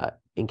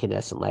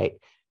incandescent light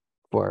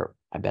for,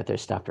 I bet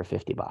there's stuff for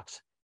 $50,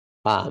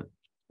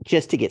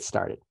 just to get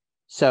started.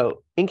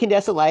 So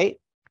incandescent light,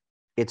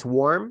 it's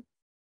warm,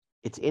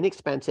 it's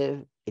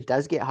inexpensive, it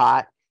does get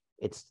hot,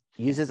 it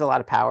uses a lot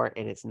of power,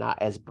 and it's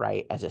not as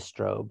bright as a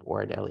strobe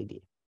or an LED.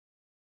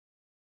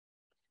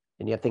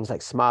 And you have things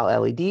like small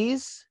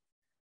LEDs.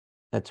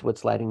 That's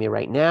what's lighting me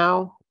right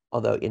now,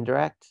 although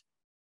indirect.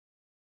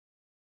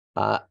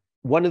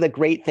 One of the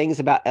great things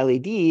about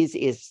LEDs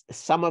is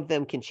some of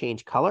them can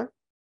change color.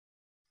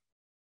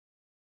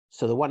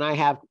 So the one I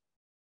have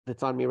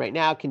that's on me right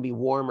now can be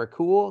warm or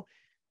cool.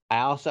 I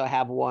also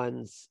have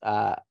ones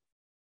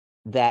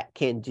that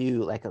can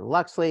do, like a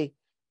Luxley,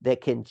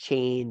 that can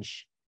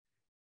change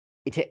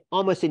it to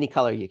almost any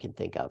color you can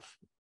think of.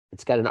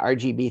 It's got an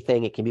RGB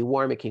thing. It can be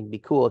warm, it can be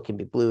cool, it can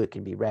be blue, it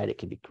can be red, it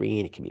can be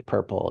green, it can be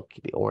purple, it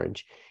can be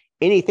orange,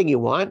 anything you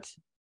want.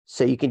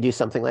 So you can do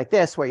something like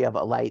this where you have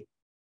a light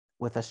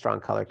with a strong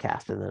color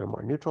cast and then a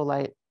more neutral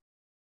light.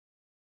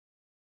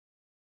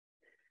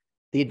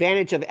 The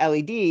advantage of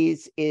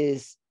LEDs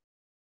is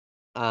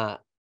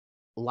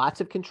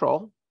lots of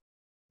control.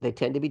 They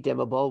tend to be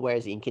dimmable,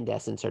 whereas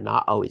incandescents are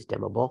not always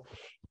dimmable.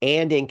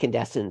 And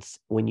incandescents,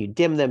 when you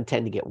dim them,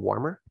 tend to get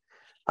warmer.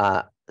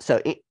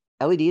 So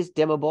LEDs,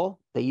 dimmable.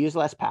 They use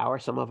less power.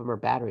 Some of them are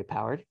battery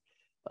powered.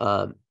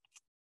 They're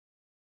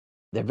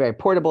very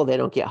portable. They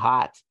don't get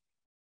hot.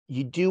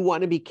 You do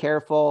want to be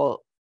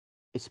careful,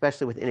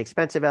 especially with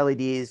inexpensive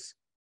LEDs.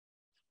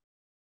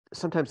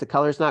 Sometimes the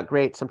color is not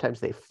great. Sometimes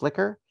they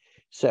flicker.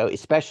 So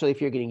especially if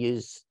you're going to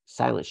use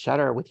silent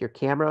shutter with your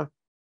camera,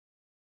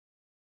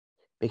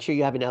 make sure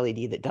you have an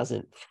LED that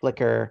doesn't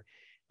flicker,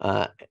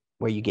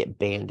 where you get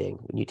banding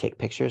when you take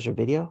pictures or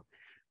video.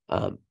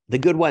 The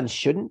good ones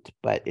shouldn't,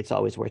 but it's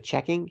always worth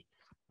checking.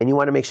 And you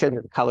want to make sure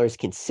that the color is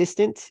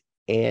consistent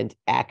and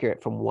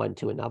accurate from one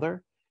to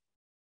another.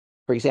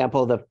 For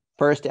example, the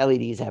first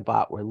LEDs I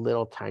bought were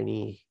little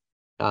tiny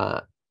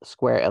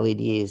square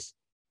LEDs.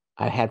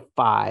 I had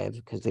 5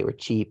 because they were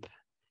cheap.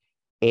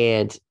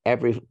 And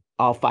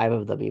all 5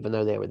 of them, even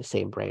though they were the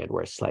same brand,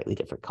 were a slightly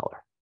different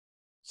color.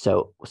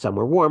 So some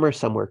were warmer,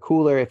 some were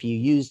cooler. If you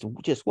used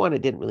just one,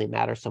 it didn't really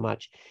matter so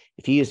much.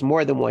 If you used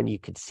more than one, you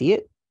could see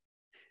it.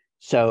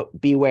 So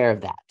beware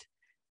of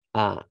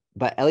that.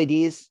 But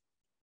LEDs,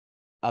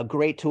 a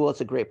great tool.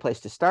 It's a great place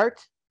to start.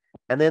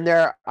 And then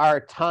there are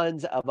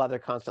tons of other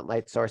constant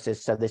light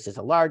sources. So this is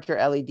a larger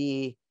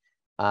LED.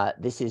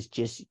 This is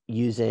just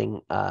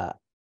using a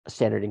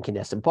standard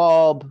incandescent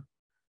bulb,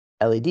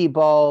 LED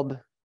bulb.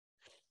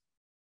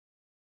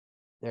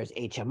 There's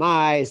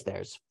HMIs,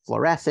 there's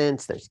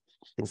fluorescents, there's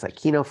things like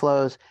Kino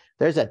flows.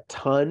 There's a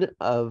ton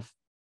of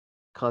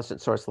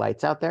constant source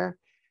lights out there.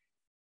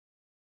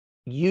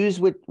 Use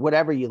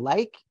whatever you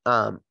like,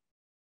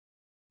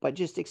 but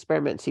just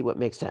experiment and see what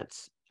makes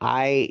sense.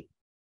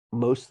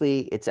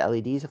 Mostly it's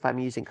LEDs if I'm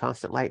using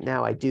constant light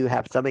now. I do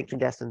have some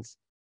incandescents,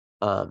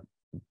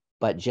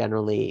 but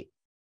generally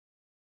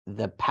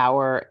the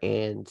power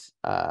and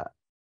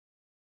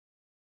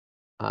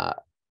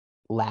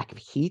lack of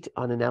heat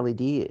on an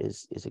LED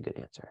is a good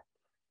answer.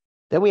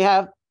 Then we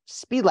have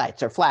speed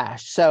lights or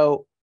flash.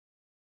 So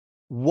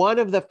one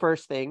of the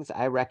first things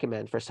I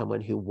recommend for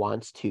someone who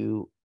wants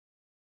to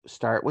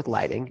start with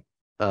lighting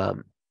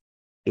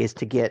is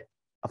to get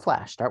a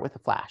flash. Start with a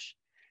flash.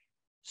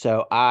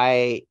 So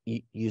I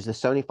use the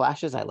Sony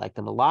flashes. I like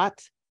them a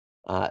lot.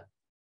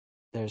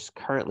 There's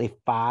currently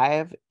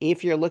 5.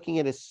 If you're looking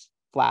at a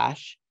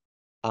flash,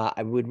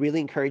 I would really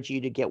encourage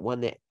you to get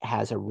one that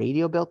has a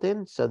radio built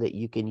in so that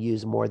you can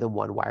use more than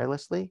one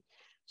wirelessly.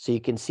 So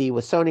you can see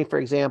with Sony, for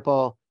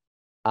example,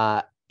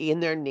 in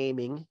their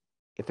naming,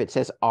 if it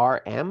says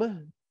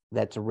RM,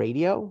 that's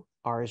radio.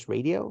 R is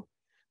radio.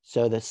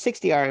 So the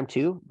 60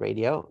 RM2,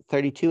 radio,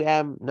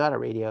 32M, not a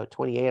radio,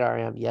 28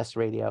 RM, yes,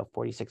 radio,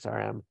 46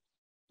 RM,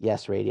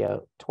 yes,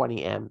 radio,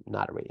 20M,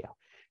 not a radio.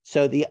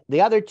 So the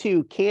other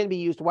 2 can be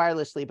used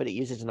wirelessly, but it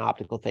uses an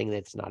optical thing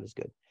that's not as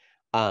good.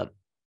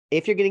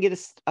 If you're going to get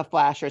a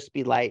flash or a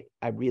speed light,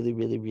 I really,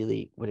 really,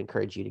 really would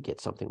encourage you to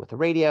get something with a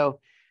radio.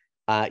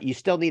 You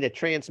still need a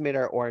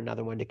transmitter or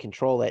another one to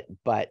control it,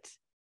 but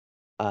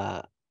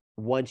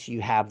once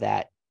you have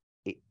that,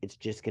 it's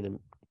just going to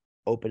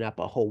open up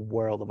a whole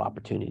world of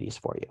opportunities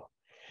for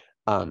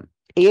you.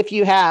 If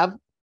you have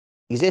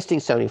existing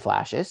Sony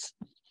flashes,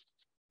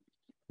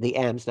 the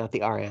M's, not the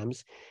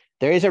RMs,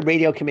 there is a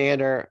radio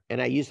commander,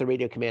 and I use the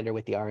radio commander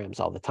with the RMs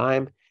all the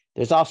time.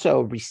 There's also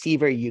a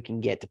receiver you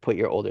can get to put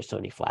your older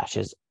Sony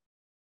flashes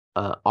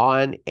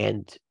on,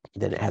 and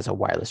then it has a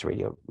wireless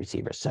radio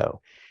receiver.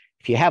 So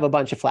if you have a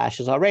bunch of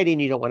flashes already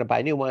and you don't want to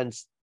buy new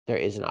ones, there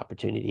is an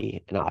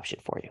opportunity, an option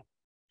for you.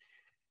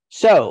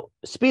 So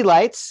speed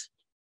lights,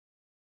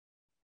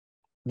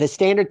 the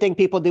standard thing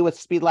people do with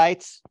speed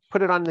lights,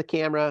 put it on the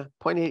camera,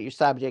 point it at your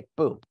subject,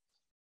 boom.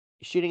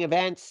 Shooting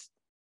events,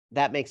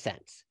 that makes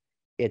sense.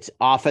 It's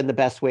often the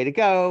best way to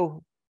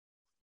go,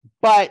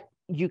 but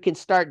you can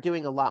start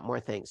doing a lot more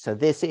things. So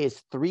this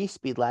is 3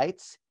 speed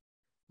lights.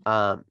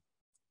 There's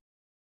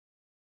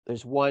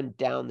one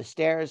down the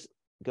stairs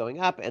going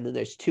up, and then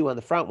there's 2 on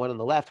the front, one on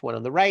the left, one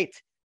on the right.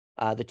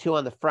 The two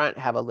on the front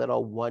have a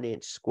little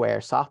 1-inch square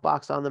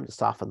softbox on them to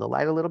soften the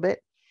light a little bit.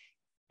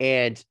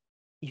 And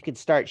you can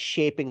start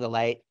shaping the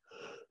light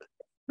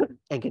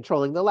and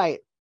controlling the light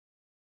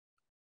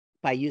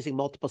by using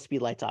multiple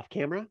speed lights off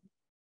camera.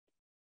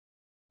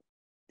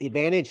 The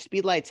advantage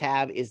speed lights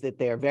have is that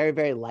they're very,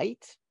 very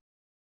light.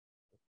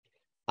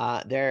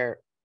 They're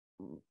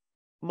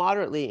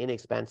moderately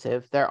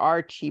inexpensive. There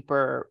are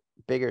cheaper,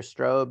 bigger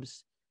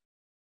strobes.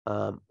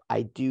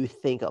 I do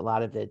think a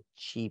lot of the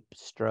cheap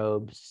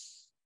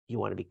strobes you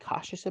want to be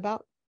cautious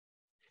about.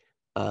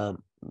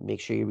 Make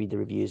sure you read the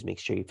reviews, make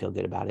sure you feel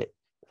good about it.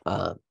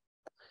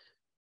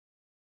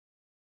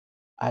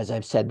 As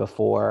I've said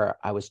before,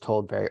 I was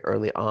told very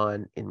early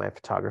on in my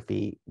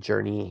photography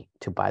journey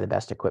to buy the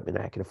best equipment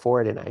I could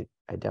afford, and I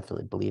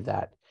definitely believe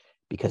that,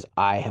 because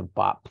I have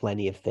bought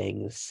plenty of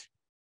things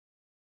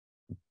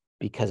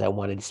because I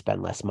wanted to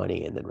spend less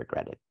money and then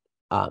regret it.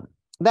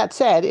 That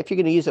said, if you're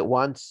going to use it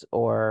once,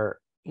 or,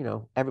 you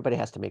know, everybody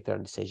has to make their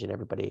own decision.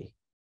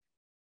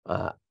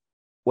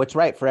 What's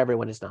right for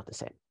everyone is not the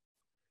same.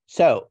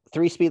 So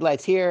 3 speed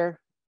lights here,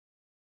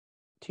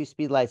 2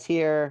 speed lights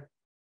here,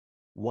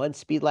 1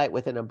 speed light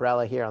with an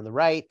umbrella here on the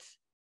right,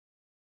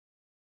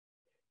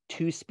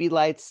 2 speed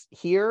lights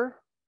here.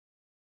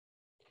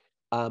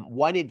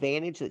 One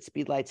advantage that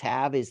speed lights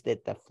have is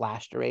that the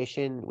flash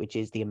duration, which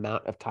is the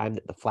amount of time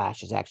that the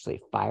flash is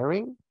actually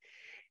firing,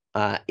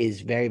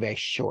 is very, very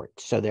short.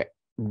 So they're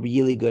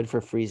really good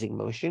for freezing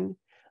motion.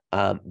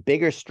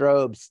 Bigger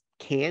strobes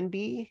can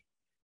be,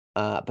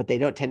 but they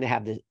don't tend to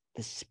have the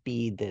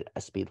speed that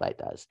a speed light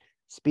does.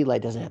 Speed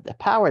light doesn't have the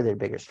power that a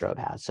bigger strobe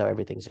has, so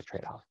everything's a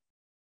trade-off.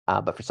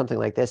 But for something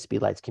like this,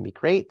 speed lights can be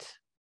great.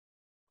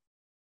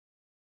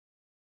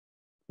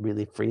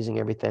 Really freezing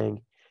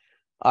everything.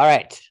 All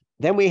right,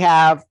 then we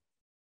have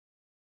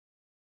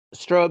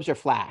strobes or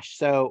flash.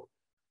 So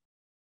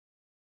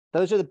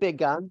those are the big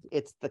guns.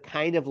 It's the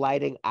kind of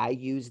lighting I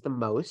use the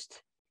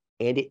most,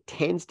 and it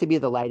tends to be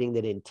the lighting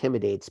that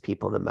intimidates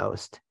people the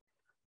most,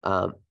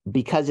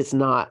 because it's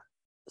not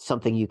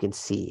something you can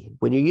see.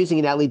 When you're using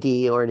an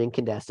LED or an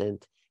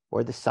incandescent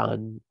or the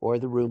sun or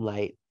the room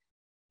light,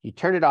 you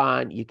turn it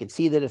on, you can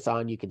see that it's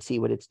on, you can see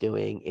what it's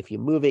doing. If you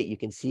move it, you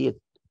can see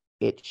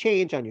it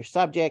change on your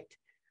subject.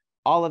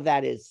 All of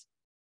that is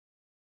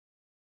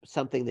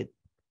something that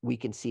we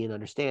can see and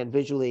understand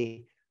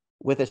visually.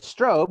 With a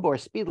strobe or a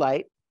speed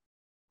light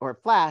or a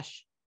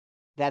flash,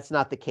 that's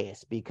not the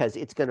case, because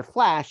it's going to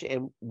flash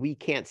and we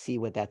can't see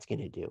what that's going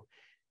to do.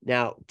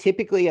 Now,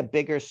 typically a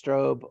bigger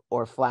strobe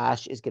or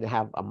flash is going to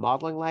have a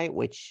modeling light,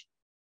 which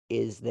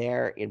is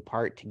there in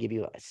part to give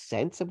you a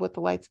sense of what the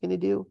light's going to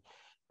do.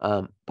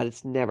 But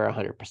it's never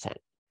 100%.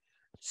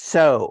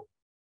 So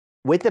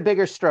with the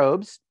bigger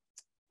strobes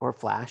or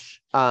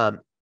flash,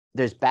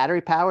 there's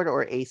battery powered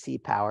or AC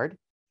powered.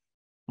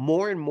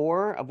 More and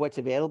more of what's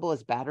available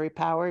is battery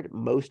powered.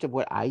 Most of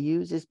what I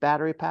use is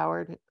battery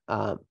powered,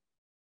 but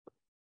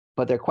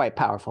they're quite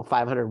powerful,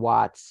 500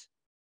 watts,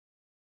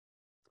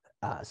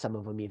 some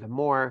of them even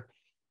more,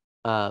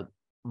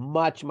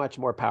 much, much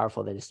more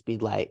powerful than a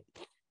speed light.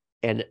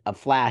 And a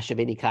flash of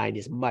any kind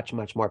is much,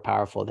 much more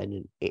powerful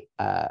than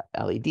an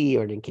LED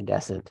or an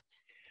incandescent.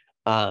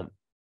 But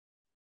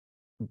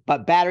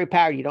battery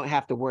powered, you don't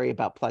have to worry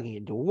about plugging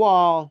into a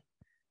wall.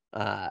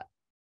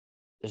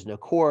 There's no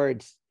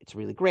cords. It's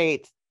really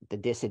great. The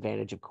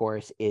disadvantage, of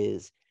course,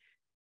 is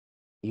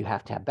you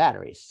have to have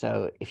batteries.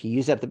 So if you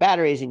use up the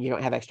batteries and you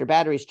don't have extra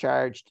batteries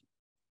charged,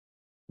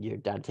 you're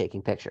done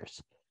taking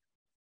pictures.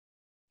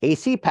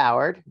 AC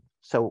powered,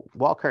 so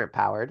wall current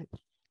powered,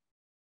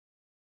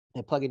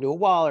 they plug into a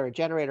wall or a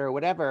generator or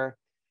whatever,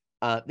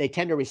 they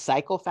tend to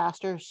recycle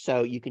faster,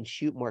 so you can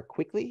shoot more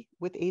quickly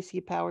with AC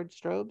powered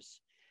strobes.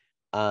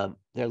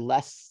 They're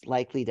less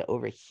likely to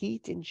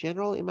overheat in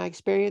general, in my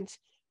experience.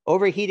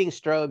 Overheating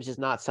strobes is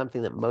not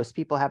something that most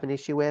people have an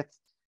issue with.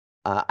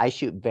 I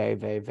shoot very,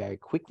 very, very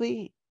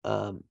quickly,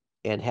 and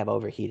have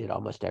overheated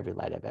almost every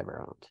light I've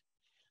ever owned.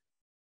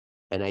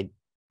 And I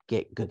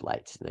get good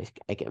lights, and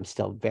I'm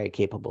still very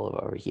capable of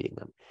overheating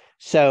them.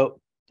 So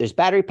there's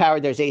battery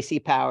powered, there's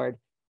AC powered.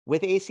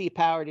 With AC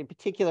powered in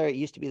particular, it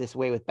used to be this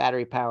way with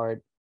battery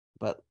powered,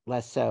 but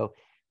less so.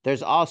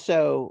 There's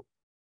also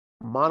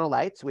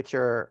monolights, which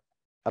are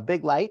a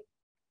big light,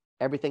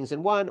 everything's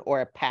in one,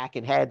 or a pack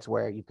in heads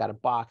where you've got a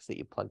box that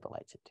you plug the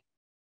lights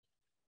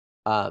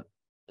into.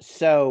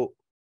 So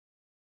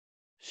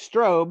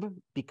strobe,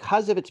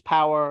 because of its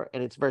power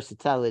and its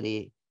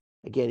versatility,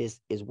 again, is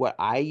what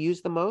I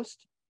use the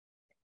most.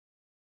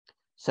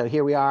 So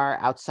here we are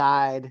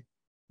outside,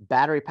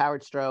 battery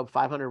powered strobe,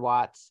 500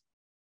 watts,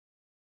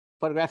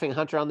 photographing a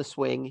hunter on the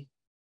swing,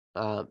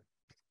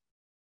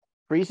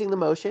 freezing the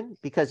motion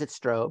because it's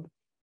strobe.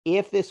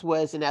 If this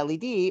was an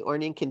LED or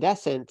an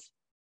incandescent,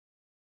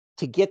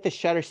 to get the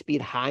shutter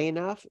speed high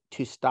enough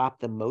to stop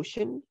the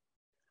motion,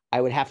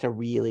 I would have to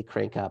really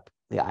crank up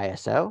the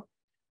ISO.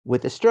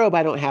 With the strobe,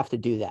 I don't have to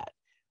do that.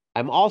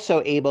 I'm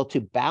also able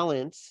to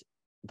balance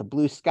the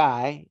blue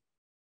sky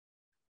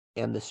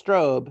and the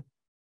strobe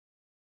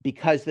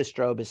because the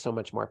strobe is so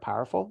much more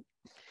powerful.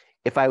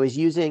 if I was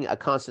using a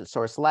constant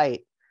source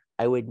light,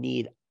 I would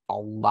need a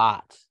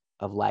lot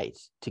of light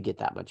to get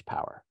that much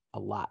power, a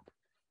lot.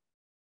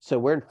 So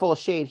we're in full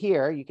shade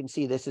here. You can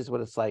see this is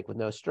what it's like with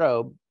no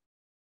strobe,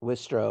 with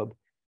strobe.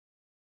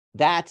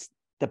 That's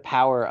the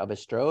power of a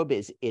strobe,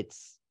 is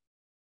it's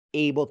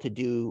able to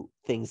do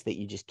things that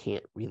you just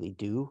can't really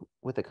do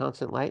with a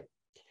constant light.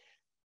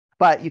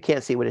 But you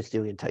can't see what it's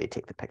doing until you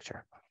take the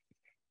picture.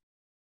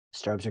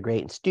 Strobes are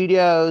great in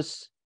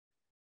studios.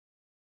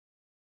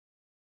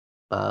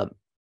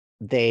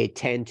 They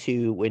tend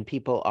to, when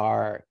people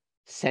are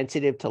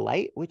sensitive to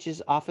light, which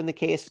is often the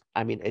case.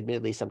 I mean,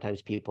 admittedly,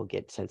 sometimes people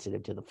get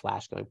sensitive to the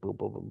flash going boom,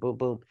 boom, boom, boom,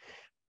 boom.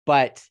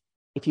 But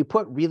if you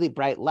put really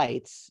bright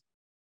lights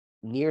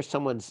near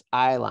someone's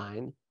eye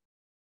line,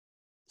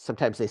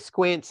 sometimes they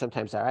squint,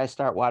 sometimes their eyes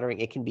start watering.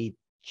 It can be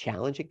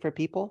challenging for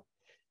people.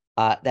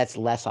 That's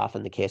less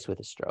often the case with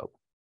a strobe.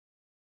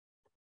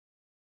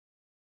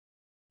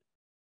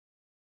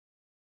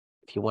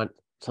 If you want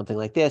something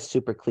like this,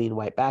 super clean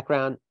white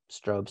background,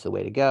 strobe's the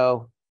way to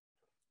go.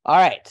 All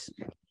right.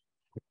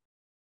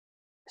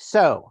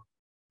 So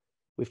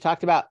we've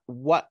talked about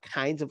what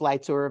kinds of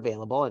lights are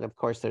available. And of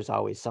course, there's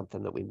always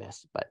something that we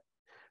miss, but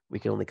we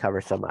can only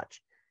cover so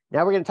much.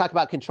 Now we're going to talk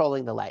about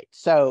controlling the light.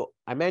 So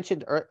I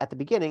mentioned at the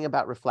beginning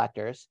about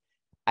reflectors.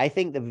 I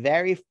think the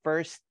very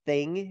first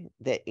thing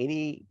that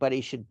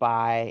anybody should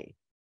buy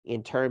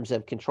in terms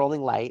of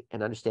controlling light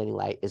and understanding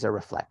light is a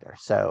reflector.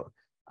 So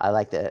I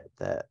like the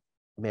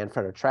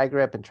Manfrotto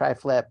Tri-Grip and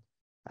Tri-Flip.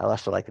 I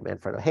also like the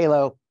Manfrotto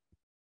Halo.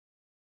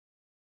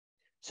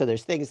 So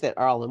there's things that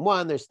are all in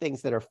one. There's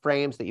things that are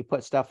frames that you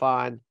put stuff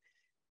on.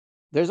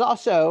 There's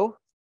also,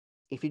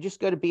 if you just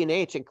go to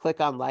B&H and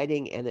click on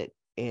lighting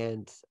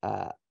and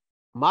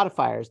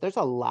modifiers, there's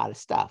a lot of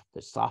stuff.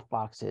 There's soft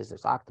boxes,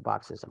 there's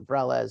octaboxes,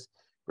 umbrellas,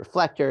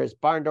 reflectors,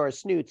 barn doors,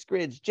 snoots,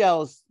 grids,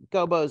 gels,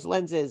 gobos,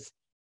 lenses,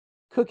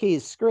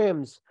 cookies,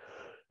 scrims,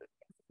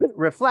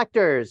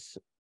 reflectors,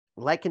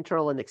 light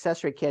control and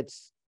accessory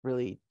kits.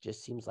 Really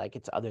just seems like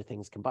it's other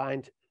things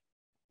combined.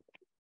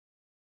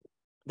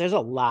 There's a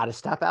lot of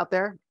stuff out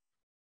there.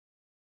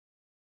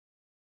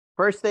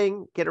 First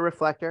thing, get a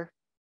reflector.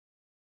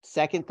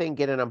 Second thing,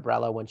 get an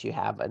umbrella once you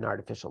have an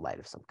artificial light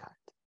of some kind.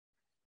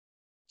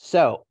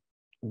 So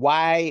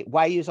why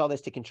use all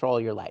this to control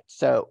your light?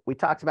 So we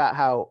talked about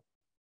how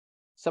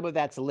some of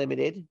that's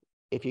limited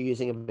if you're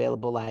using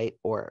available light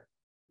or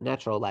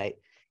natural light.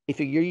 If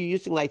you're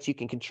using lights you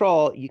can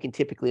control, you can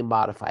typically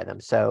modify them.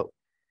 So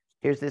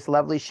here's this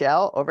lovely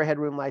shell, overhead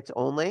room lights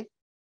only.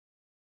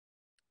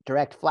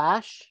 Direct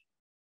flash,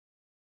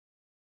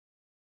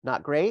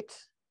 not great.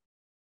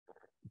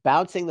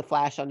 Bouncing the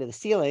flash onto the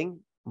ceiling,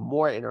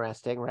 more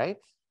interesting, right?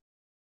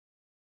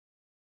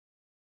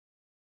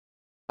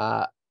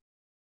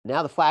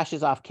 Now the flash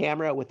is off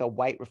camera with a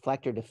white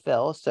reflector to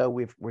fill. So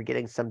we're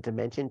getting some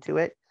dimension to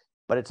it,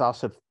 but it's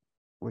also,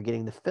 we're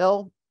getting the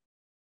fill.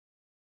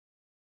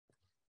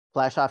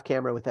 Flash off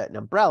camera with an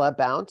umbrella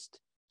bounced.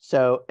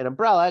 So an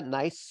umbrella,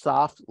 nice,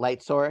 soft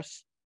light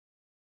source,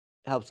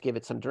 helps give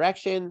it some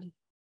direction.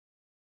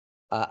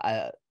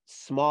 A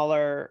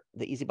smaller,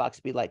 the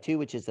EasyBox Speedlight 2,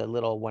 which is a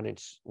little 1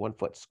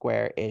 foot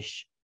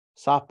square-ish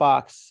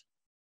softbox.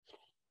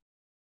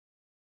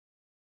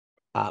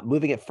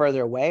 Moving it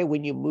further away.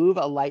 When you move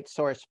a light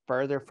source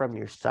further from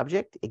your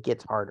subject, it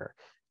gets harder.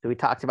 So we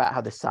talked about how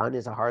the sun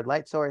is a hard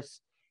light source,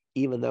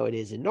 even though it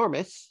is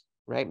enormous,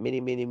 right?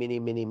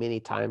 Many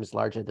times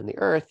larger than the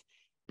Earth.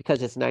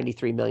 Because it's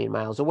 93 million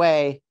miles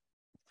away,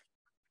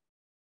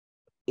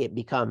 it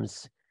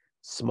becomes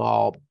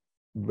small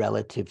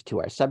relative to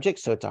our subject.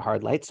 So it's a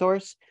hard light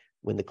source.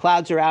 When the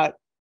clouds are out,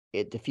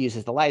 it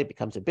diffuses the light. It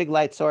becomes a big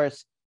light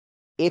source.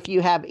 If you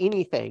have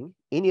anything,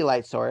 any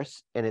light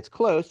source, and it's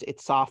close,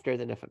 it's softer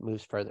than if it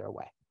moves further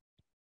away.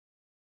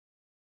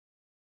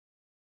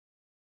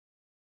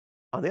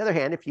 On the other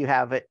hand, if you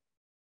have it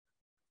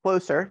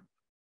closer,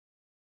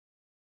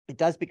 it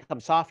does become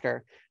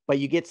softer, but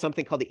you get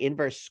something called the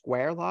inverse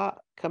square law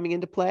coming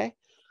into play.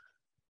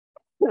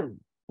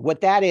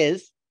 What that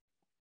is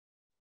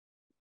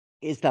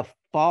the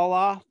fall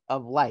off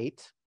of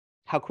light,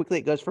 how quickly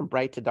it goes from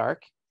bright to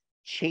dark,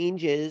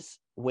 changes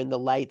when the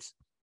light's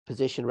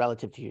position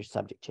relative to your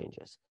subject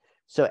changes.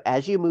 So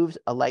as you move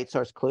a light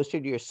source closer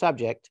to your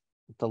subject,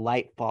 the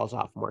light falls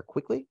off more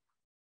quickly.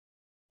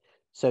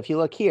 So if you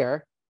look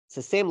here, it's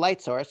the same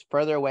light source,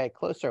 further away,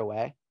 closer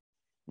away.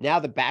 Now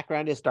the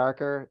background is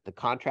darker, the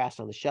contrast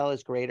on the shell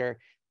is greater.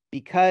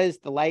 Because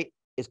the light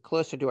is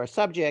closer to our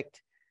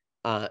subject,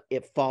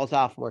 it falls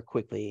off more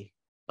quickly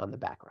on the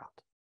background.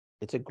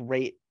 It's a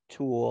great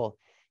tool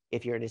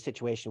if you're in a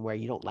situation where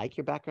you don't like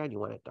your background, you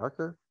want it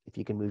darker. If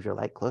you can move your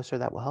light closer,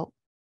 that will help.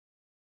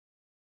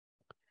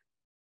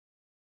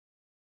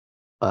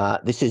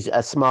 This is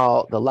a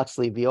small, the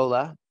Luxley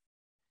Viola,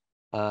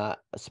 a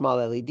small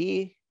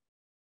LED.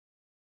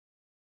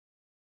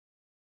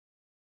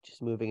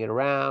 Just moving it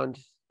around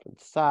from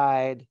the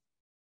side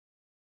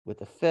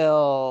with a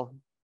fill,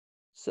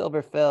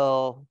 silver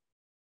fill,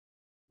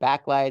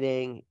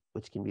 backlighting,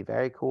 which can be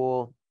very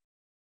cool,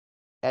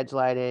 edge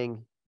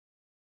lighting,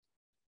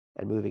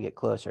 and moving it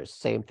closer.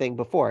 Same thing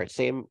before.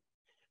 Same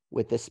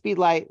with the speed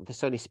light, the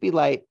Sony speed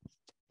light.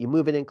 You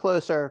move it in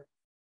closer.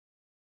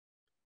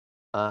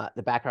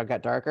 The background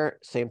got darker.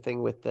 Same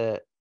thing with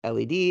the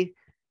LED.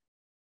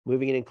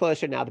 Moving it in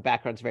closer. Now the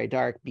background's very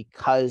dark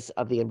because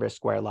of the inverse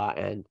square law,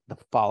 and the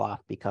fall off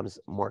becomes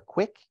more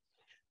quick.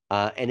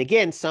 And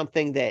again,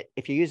 something that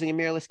if you're using a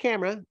mirrorless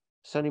camera,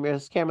 Sony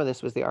mirrorless camera,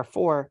 this was the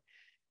R4,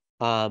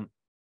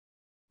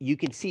 you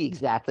can see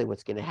exactly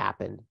what's going to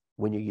happen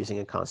when you're using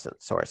a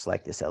constant source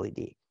like this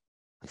LED.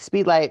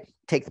 Speed light,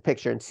 take the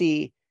picture and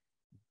see.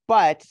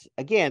 But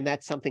again,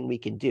 that's something we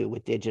can do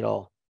with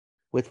digital.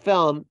 With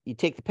film, you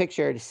take the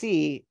picture to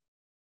see.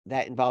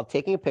 That involved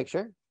taking a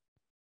picture,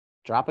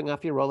 dropping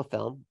off your roll of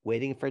film,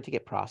 waiting for it to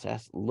get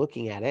processed,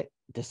 looking at it,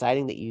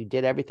 deciding that you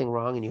did everything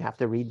wrong and you have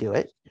to redo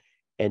it,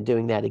 and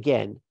doing that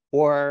again.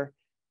 Or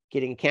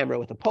getting a camera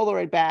with a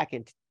Polaroid back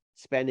and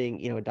spending,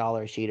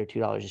 $1 a sheet or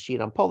 $2 a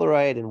sheet on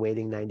Polaroid and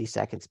waiting 90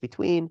 seconds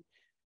between.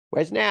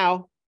 Whereas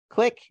now,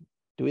 click,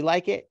 do we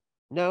like it?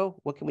 No,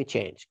 what can we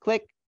change?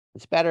 Click,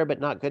 it's better,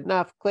 but not good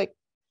enough. Click,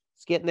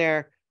 it's getting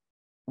there.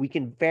 We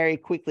can very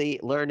quickly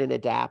learn and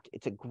adapt.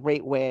 It's a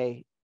great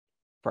way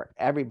for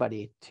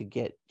everybody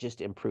to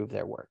just improve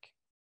their work.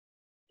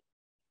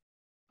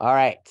 All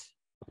right.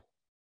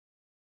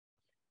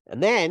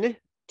 And then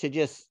to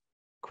just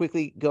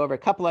quickly go over a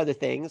couple other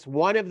things.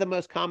 One of the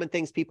most common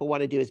things people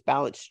want to do is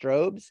balance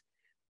strobes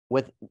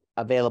with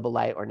available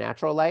light or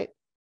natural light.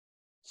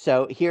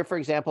 So here, for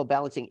example,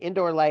 balancing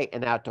indoor light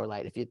and outdoor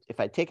light. If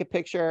I take a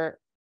picture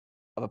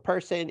of a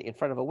person in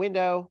front of a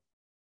window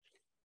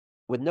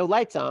with no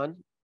lights on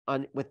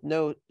with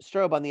no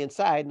strobe on the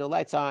inside, no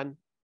lights on,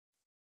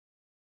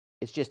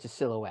 it's just a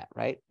silhouette,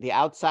 right? The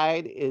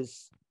outside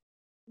is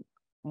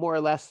more or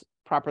less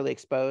properly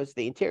exposed.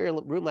 The interior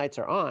room lights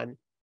are on,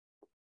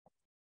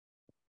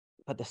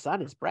 but the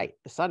sun is bright.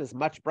 The sun is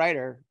much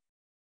brighter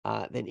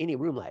than any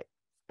room light.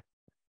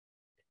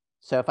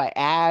 So if I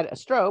add a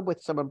strobe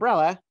with some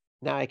umbrella,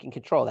 now I can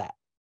control that.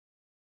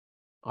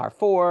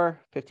 R4,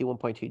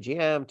 51.2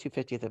 GM,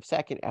 2/50th of a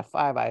second,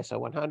 f5, ISO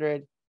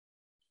 100.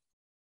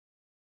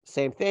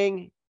 Same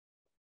thing.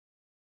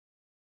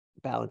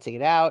 Balancing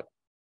it out.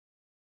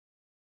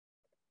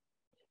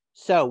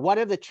 So one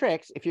of the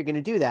tricks, if you're going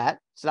to do that,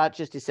 it's not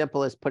just as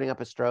simple as putting up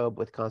a strobe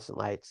with constant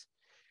lights,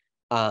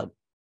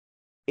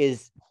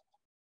 is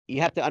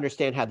you have to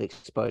understand how the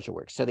exposure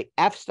works. So the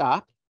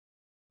f-stop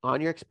on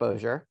your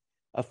exposure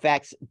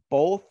affects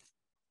both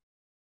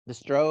the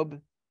strobe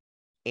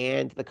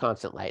and the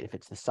constant light, if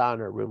it's the sun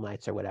or room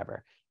lights or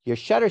whatever. Your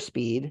shutter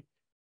speed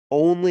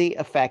only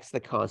affects the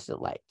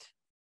constant light.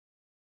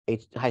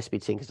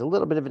 High-speed sync is a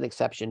little bit of an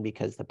exception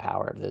because the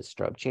power of the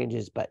strobe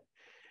changes. But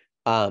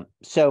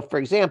so, for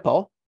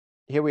example,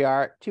 here we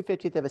are,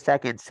 2/50th of a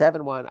second,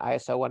 7.1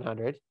 ISO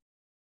 100.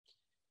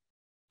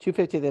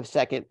 2/50th of a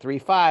second,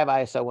 3.5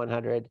 ISO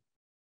 100.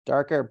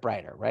 Darker,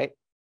 brighter, right?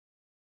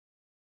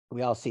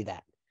 We all see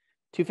that.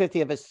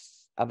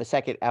 2/50th of a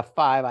second,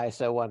 f5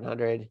 ISO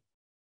 100.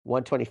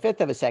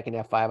 1/25th of a second,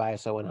 f5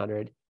 ISO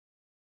 100.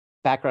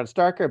 Background's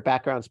darker,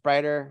 background's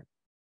brighter.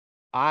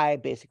 I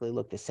basically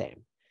look the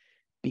same.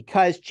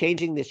 Because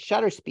changing this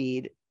shutter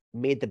speed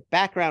made the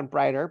background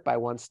brighter by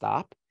one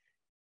stop,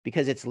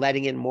 because it's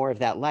letting in more of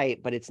that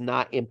light, but it's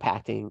not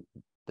impacting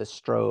the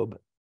strobe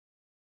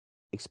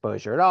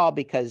exposure at all,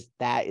 because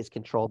that is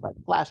controlled by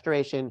the flash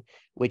duration,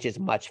 which is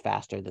much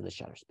faster than the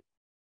shutter speed.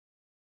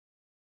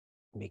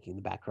 Making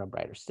the background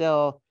brighter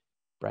still,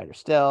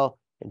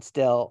 and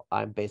still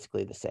I'm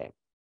basically the same,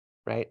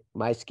 right?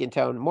 My skin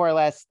tone, more or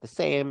less the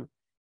same,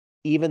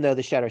 even though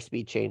the shutter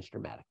speed changed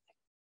dramatically.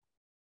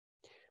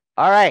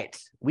 All right,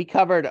 we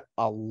covered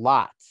a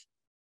lot.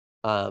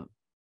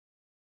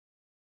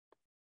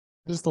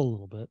 Just a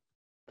little bit.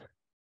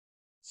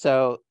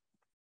 So,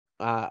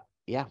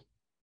 yeah.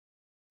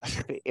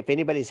 If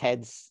anybody's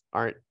heads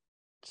aren't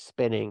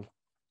spinning,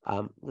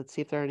 let's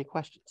see if there are any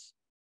questions.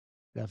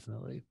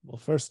 Definitely. Well,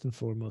 first and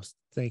foremost,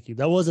 thank you.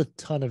 That was a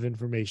ton of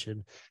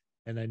information,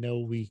 and I know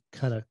we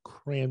kind of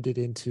crammed it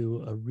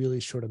into a really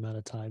short amount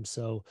of time.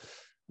 So,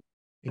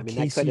 I mean,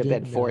 that could have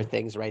been four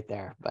things right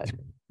there, but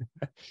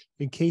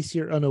in case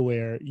you're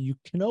unaware, you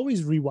can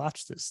always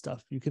rewatch this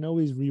stuff. You can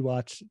always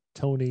rewatch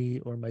Tony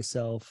or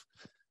myself.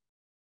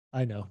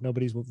 I know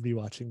nobody's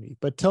rewatching me,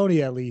 but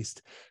Tony at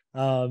least.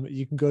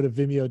 You can go to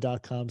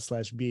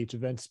vimeo.com/BH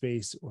Event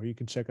Space, or you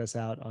can check us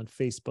out on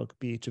Facebook,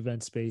 BH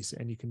Event Space,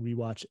 and you can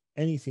rewatch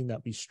anything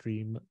that we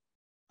stream.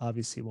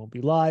 Obviously, it won't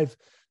be live,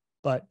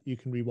 but you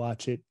can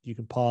rewatch it. You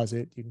can pause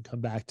it. You can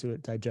come back to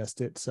it, digest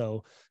it.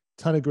 So,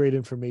 ton of great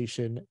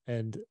information,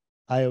 and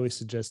I always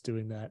suggest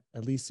doing that.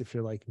 At least if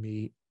you're like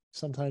me,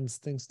 sometimes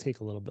things take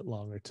a little bit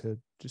longer to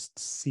just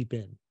seep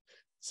in.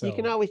 So you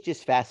can always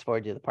just fast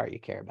forward to the part you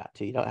care about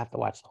too. You don't have to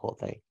watch the whole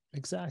thing.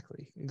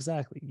 Exactly.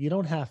 You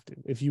don't have to.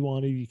 If you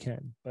want to, you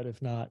can. But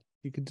if not,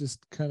 you can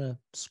just kind of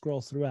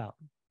scroll throughout,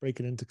 break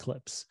it into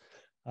clips.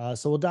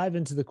 So we'll dive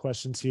into the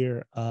questions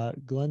here.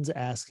 Glenn's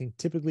asking,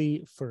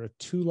 typically for a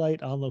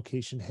 2-light on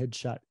location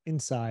headshot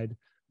inside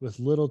with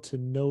little to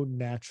no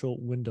natural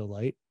window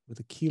light with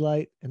a key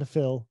light and a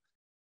fill,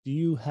 do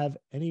you have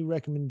any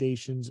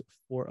recommendations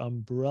for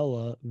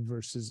umbrella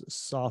versus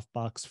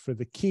softbox for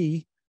the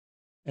key?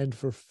 And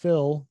for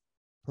fill,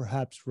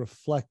 perhaps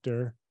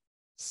reflector,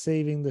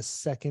 saving the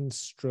second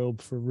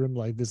strobe for rim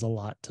light. There's a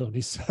lot,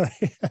 Tony, sorry.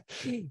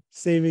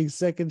 Saving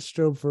second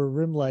strobe for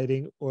rim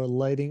lighting or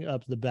lighting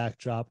up the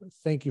backdrop.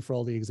 Thank you for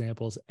all the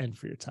examples and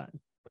for your time.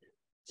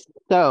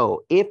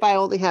 So if I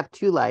only have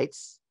 2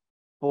 lights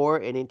for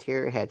an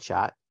interior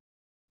headshot,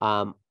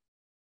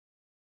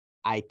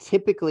 I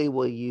typically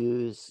will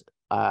use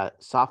a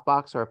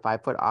softbox or a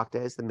 5-foot octa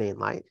as the main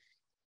light.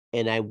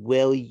 And I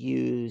will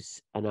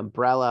use an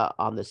umbrella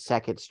on the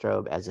second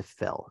strobe as a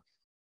fill.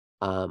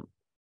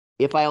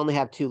 If I only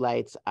have 2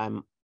 lights,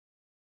 I'm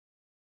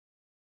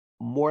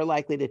more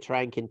likely to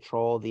try and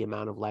control the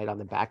amount of light on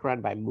the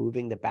background by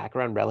moving the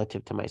background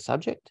relative to my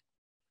subject,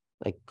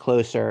 like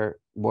closer,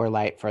 more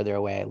light, further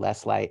away,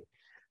 less light.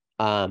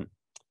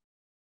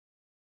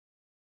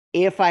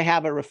 If I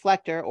have a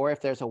reflector or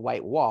if there's a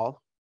white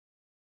wall,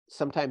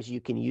 sometimes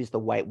you can use the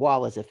white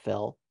wall as a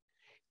fill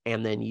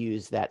and then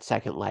use that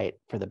second light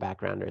for the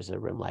background as a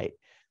rim light.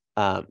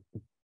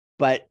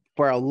 But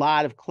for a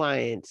lot of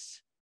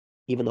clients,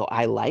 even though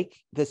I like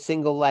the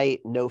single light,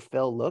 no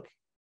fill look,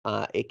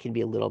 it can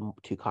be a little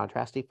too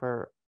contrasty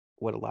for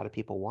what a lot of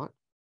people want.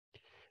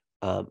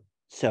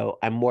 So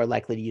I'm more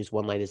likely to use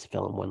one light as a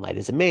fill and one light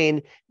as a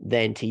main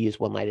than to use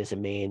one light as a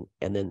main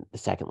and then the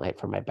second light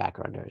for my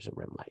background as a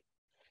rim light.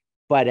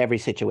 But every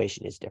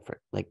situation is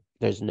different. Like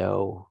there's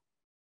no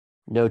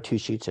 2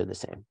 shoots are the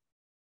same.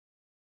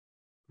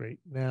 Great.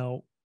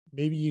 Now,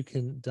 maybe you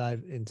can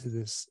dive into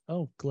this.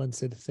 Oh, Glenn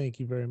said, thank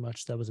you very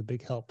much. That was a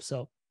big help.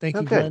 So thank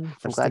you, good. Glenn,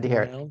 for I'm glad to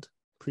hear around.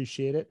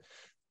 Appreciate it.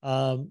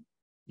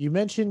 You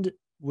mentioned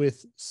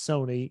with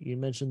Sony, you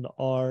mentioned the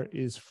R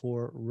is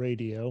for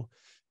radio.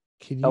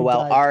 Can you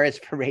R is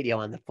for radio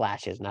on the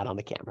flashes, not on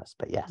the cameras,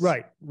 but yes.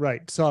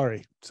 Right.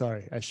 Sorry.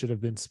 I should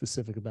have been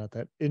specific about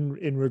that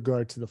in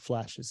regard to the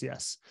flashes.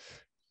 Yes.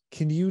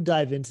 Can you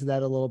dive into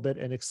that a little bit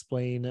and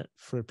explain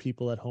for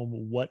people at home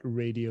what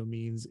radio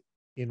means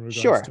in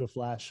regards to a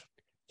flash?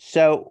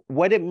 So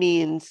what it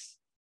means,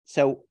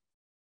 so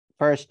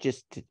first,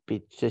 just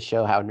to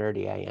show how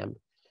nerdy I am,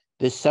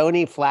 the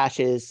Sony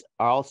flashes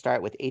all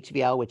start with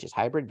HVL, which is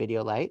hybrid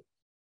video light,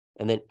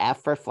 and then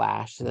F for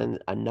flash, and then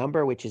a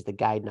number, which is the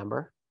guide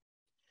number.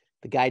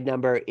 The guide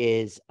number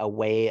is a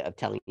way of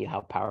telling you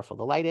how powerful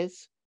the light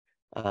is,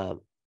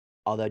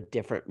 although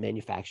different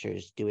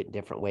manufacturers do it in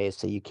different ways,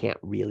 so you can't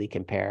really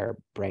compare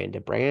brand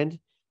to brand,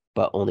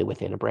 but only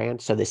within a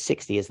brand. So the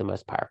 60 is the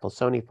most powerful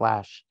Sony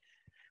flash.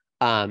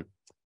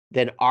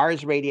 Then R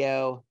is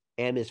radio,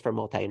 M is for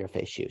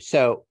multi-interface shoe.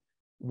 So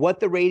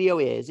what the radio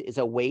is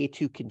a way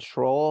to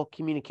control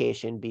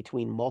communication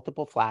between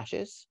multiple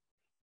flashes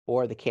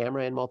or the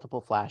camera and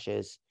multiple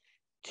flashes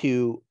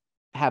to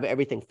have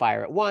everything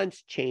fire at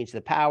once, change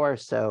the power.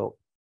 So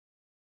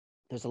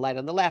there's a light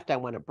on the left, I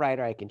want it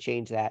brighter, I can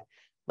change that.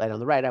 Light on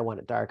the right, I want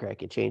it darker, I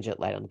can change it.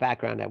 Light on the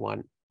background, I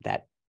want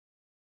that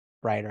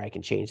brighter, I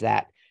can change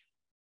that.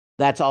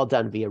 That's all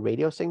done via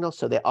radio signal.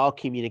 So they all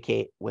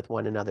communicate with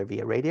one another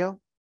via radio.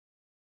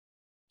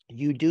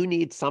 You do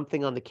need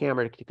something on the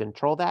camera to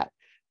control that,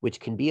 which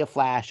can be a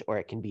flash or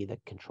it can be the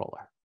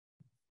controller.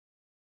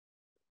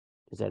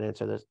 Does that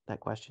answer that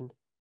question?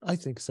 I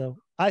think so.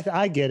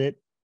 I get it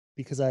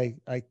because I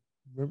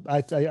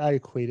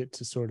equate it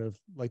to sort of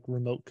like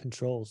remote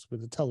controls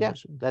with a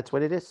television. Yeah, that's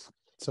what it is.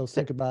 So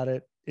think about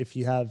it. If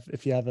you have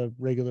a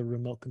regular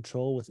remote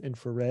control with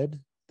infrared,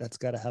 that's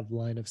got to have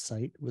line of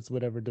sight with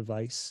whatever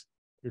device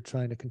you're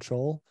trying to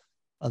control.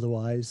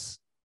 Otherwise,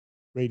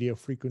 radio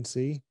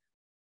frequency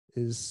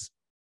is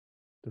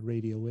the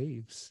radio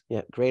waves.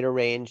 Yeah, greater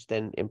range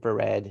than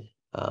infrared,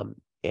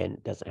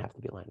 and doesn't have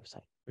to be line of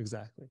sight.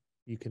 Exactly.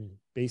 You can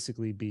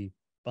basically be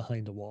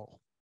behind a wall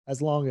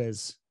as long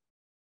as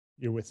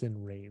you're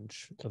within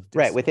range of distance.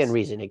 Right, within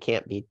reason. It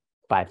can't be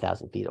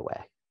 5,000 feet away.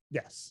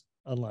 Yes,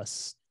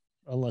 unless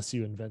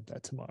you invent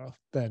that tomorrow,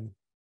 then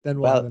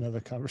we'll have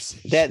another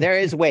conversation. There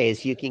is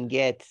ways you can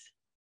get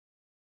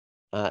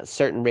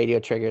certain radio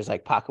triggers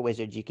like Pocket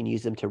Wizards. You can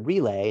use them to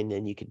relay, and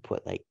then you can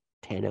put like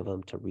 10 of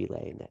them to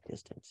relay in that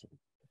distance.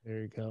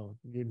 There you go.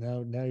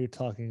 Now you're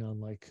talking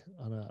on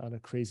a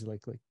crazy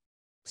like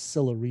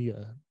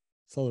Celerina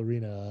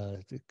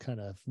kind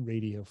of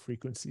radio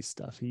frequency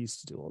stuff. He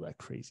used to do all that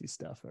crazy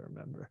stuff, I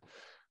remember.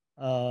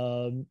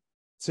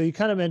 So you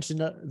kind of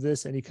mentioned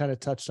this and you kind of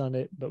touched on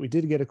it, but we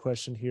did get a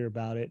question here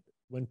about it.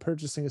 When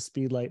purchasing a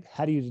speedlight,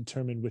 how do you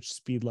determine which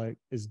speedlight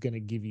is going to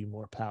give you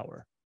more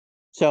power?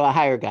 So a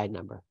higher guide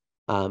number.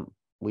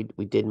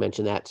 We did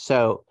mention that.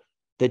 So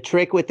the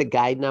trick with the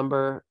guide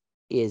number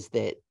is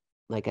that,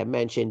 like I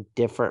mentioned,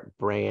 different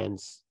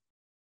brands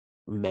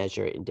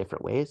measure it in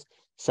different ways.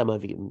 Some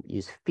of them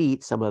use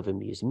feet, some of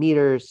them use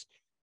meters.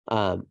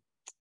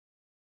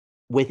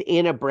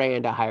 Within a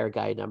brand, a higher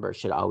guide number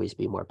should always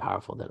be more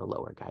powerful than a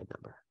lower guide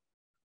number.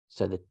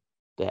 So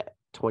the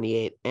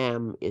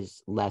 28M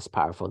is less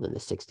powerful than the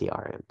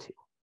 60RM2.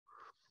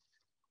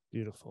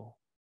 Beautiful.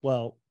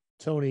 Well,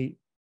 Tony,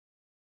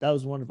 That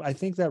was wonderful. I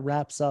think that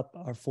wraps up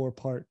our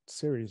 4-part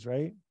series,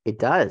 right? It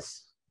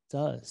does.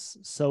 Does.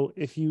 So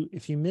if you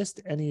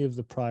missed any of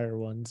the prior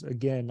ones,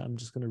 again, I'm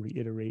just going to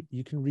reiterate,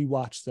 you can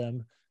rewatch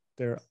them.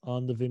 They're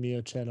on the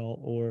Vimeo channel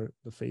or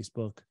the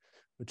Facebook,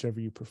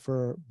 whichever you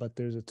prefer, but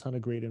there's a ton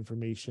of great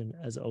information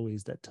as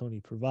always that Tony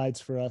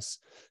provides for us.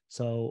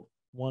 So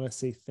want to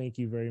say thank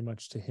you very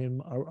much to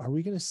him. Are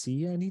we going to see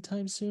you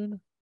anytime soon?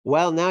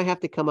 Well, now I have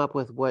to come up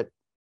with what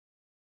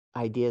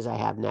ideas I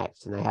have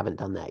next, and I haven't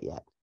done that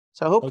yet.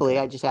 So hopefully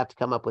I just have to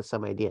come up with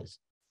some ideas.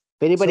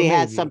 If anybody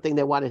has something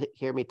they want to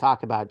hear me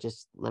talk about,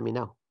 just let me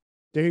know.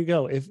 There you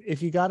go.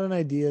 If you got an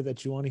idea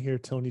that you want to hear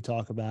Tony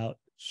talk about,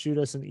 shoot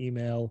us an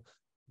email.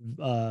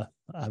 I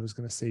was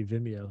going to say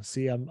Vimeo.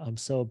 See, I'm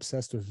so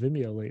obsessed with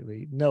Vimeo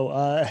lately. No,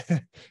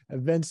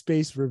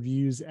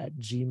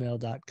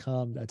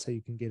 eventspacereviews@gmail.com. That's how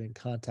you can get in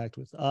contact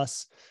with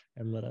us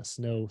and let us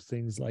know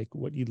things like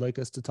what you'd like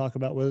us to talk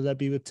about, whether that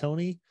be with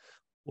Tony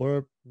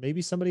or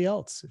maybe somebody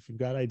else. If you've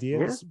got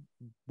ideas,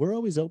 we're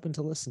always open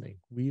to listening.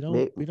 We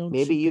don't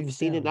maybe you've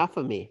seen enough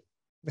of me.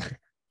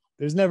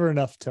 There's never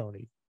enough,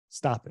 Tony.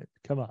 Stop it.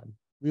 Come on.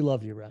 We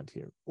love you around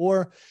here.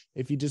 Or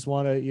if you just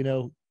want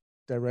to,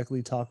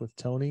 directly talk with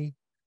Tony,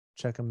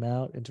 check him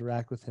out,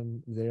 interact with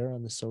him there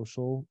on the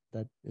social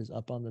that is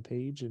up on the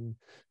page, and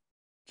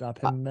drop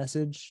him a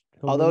message.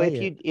 Although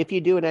if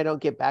you do and I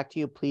don't get back to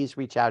you, please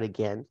reach out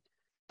again.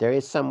 There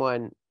is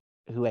someone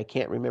who I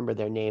can't remember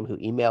their name who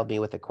emailed me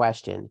with a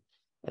question,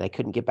 and I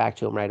couldn't get back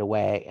to him right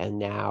away, and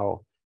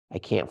now I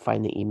can't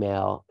find the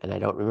email and I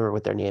don't remember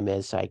what their name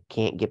is, so I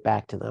can't get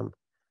back to them.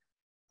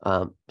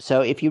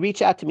 So if you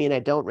reach out to me and I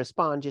don't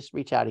respond, just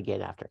reach out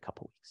again after a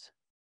couple weeks.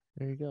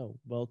 There you go.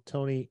 Well,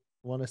 Tony,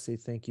 I want to say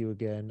thank you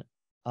again.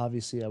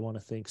 Obviously, I want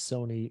to thank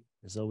Sony,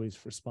 as always,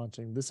 for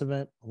sponsoring this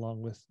event,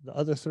 along with the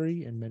other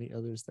 3 and many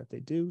others that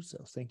they do.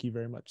 So thank you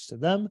very much to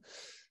them.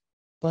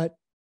 But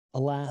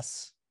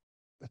alas,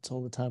 that's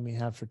all the time we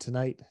have for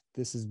tonight.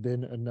 This has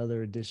been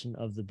another edition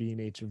of the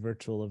B&H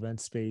Virtual Event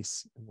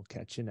Space, and we'll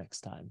catch you next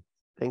time.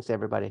 Thanks,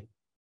 everybody.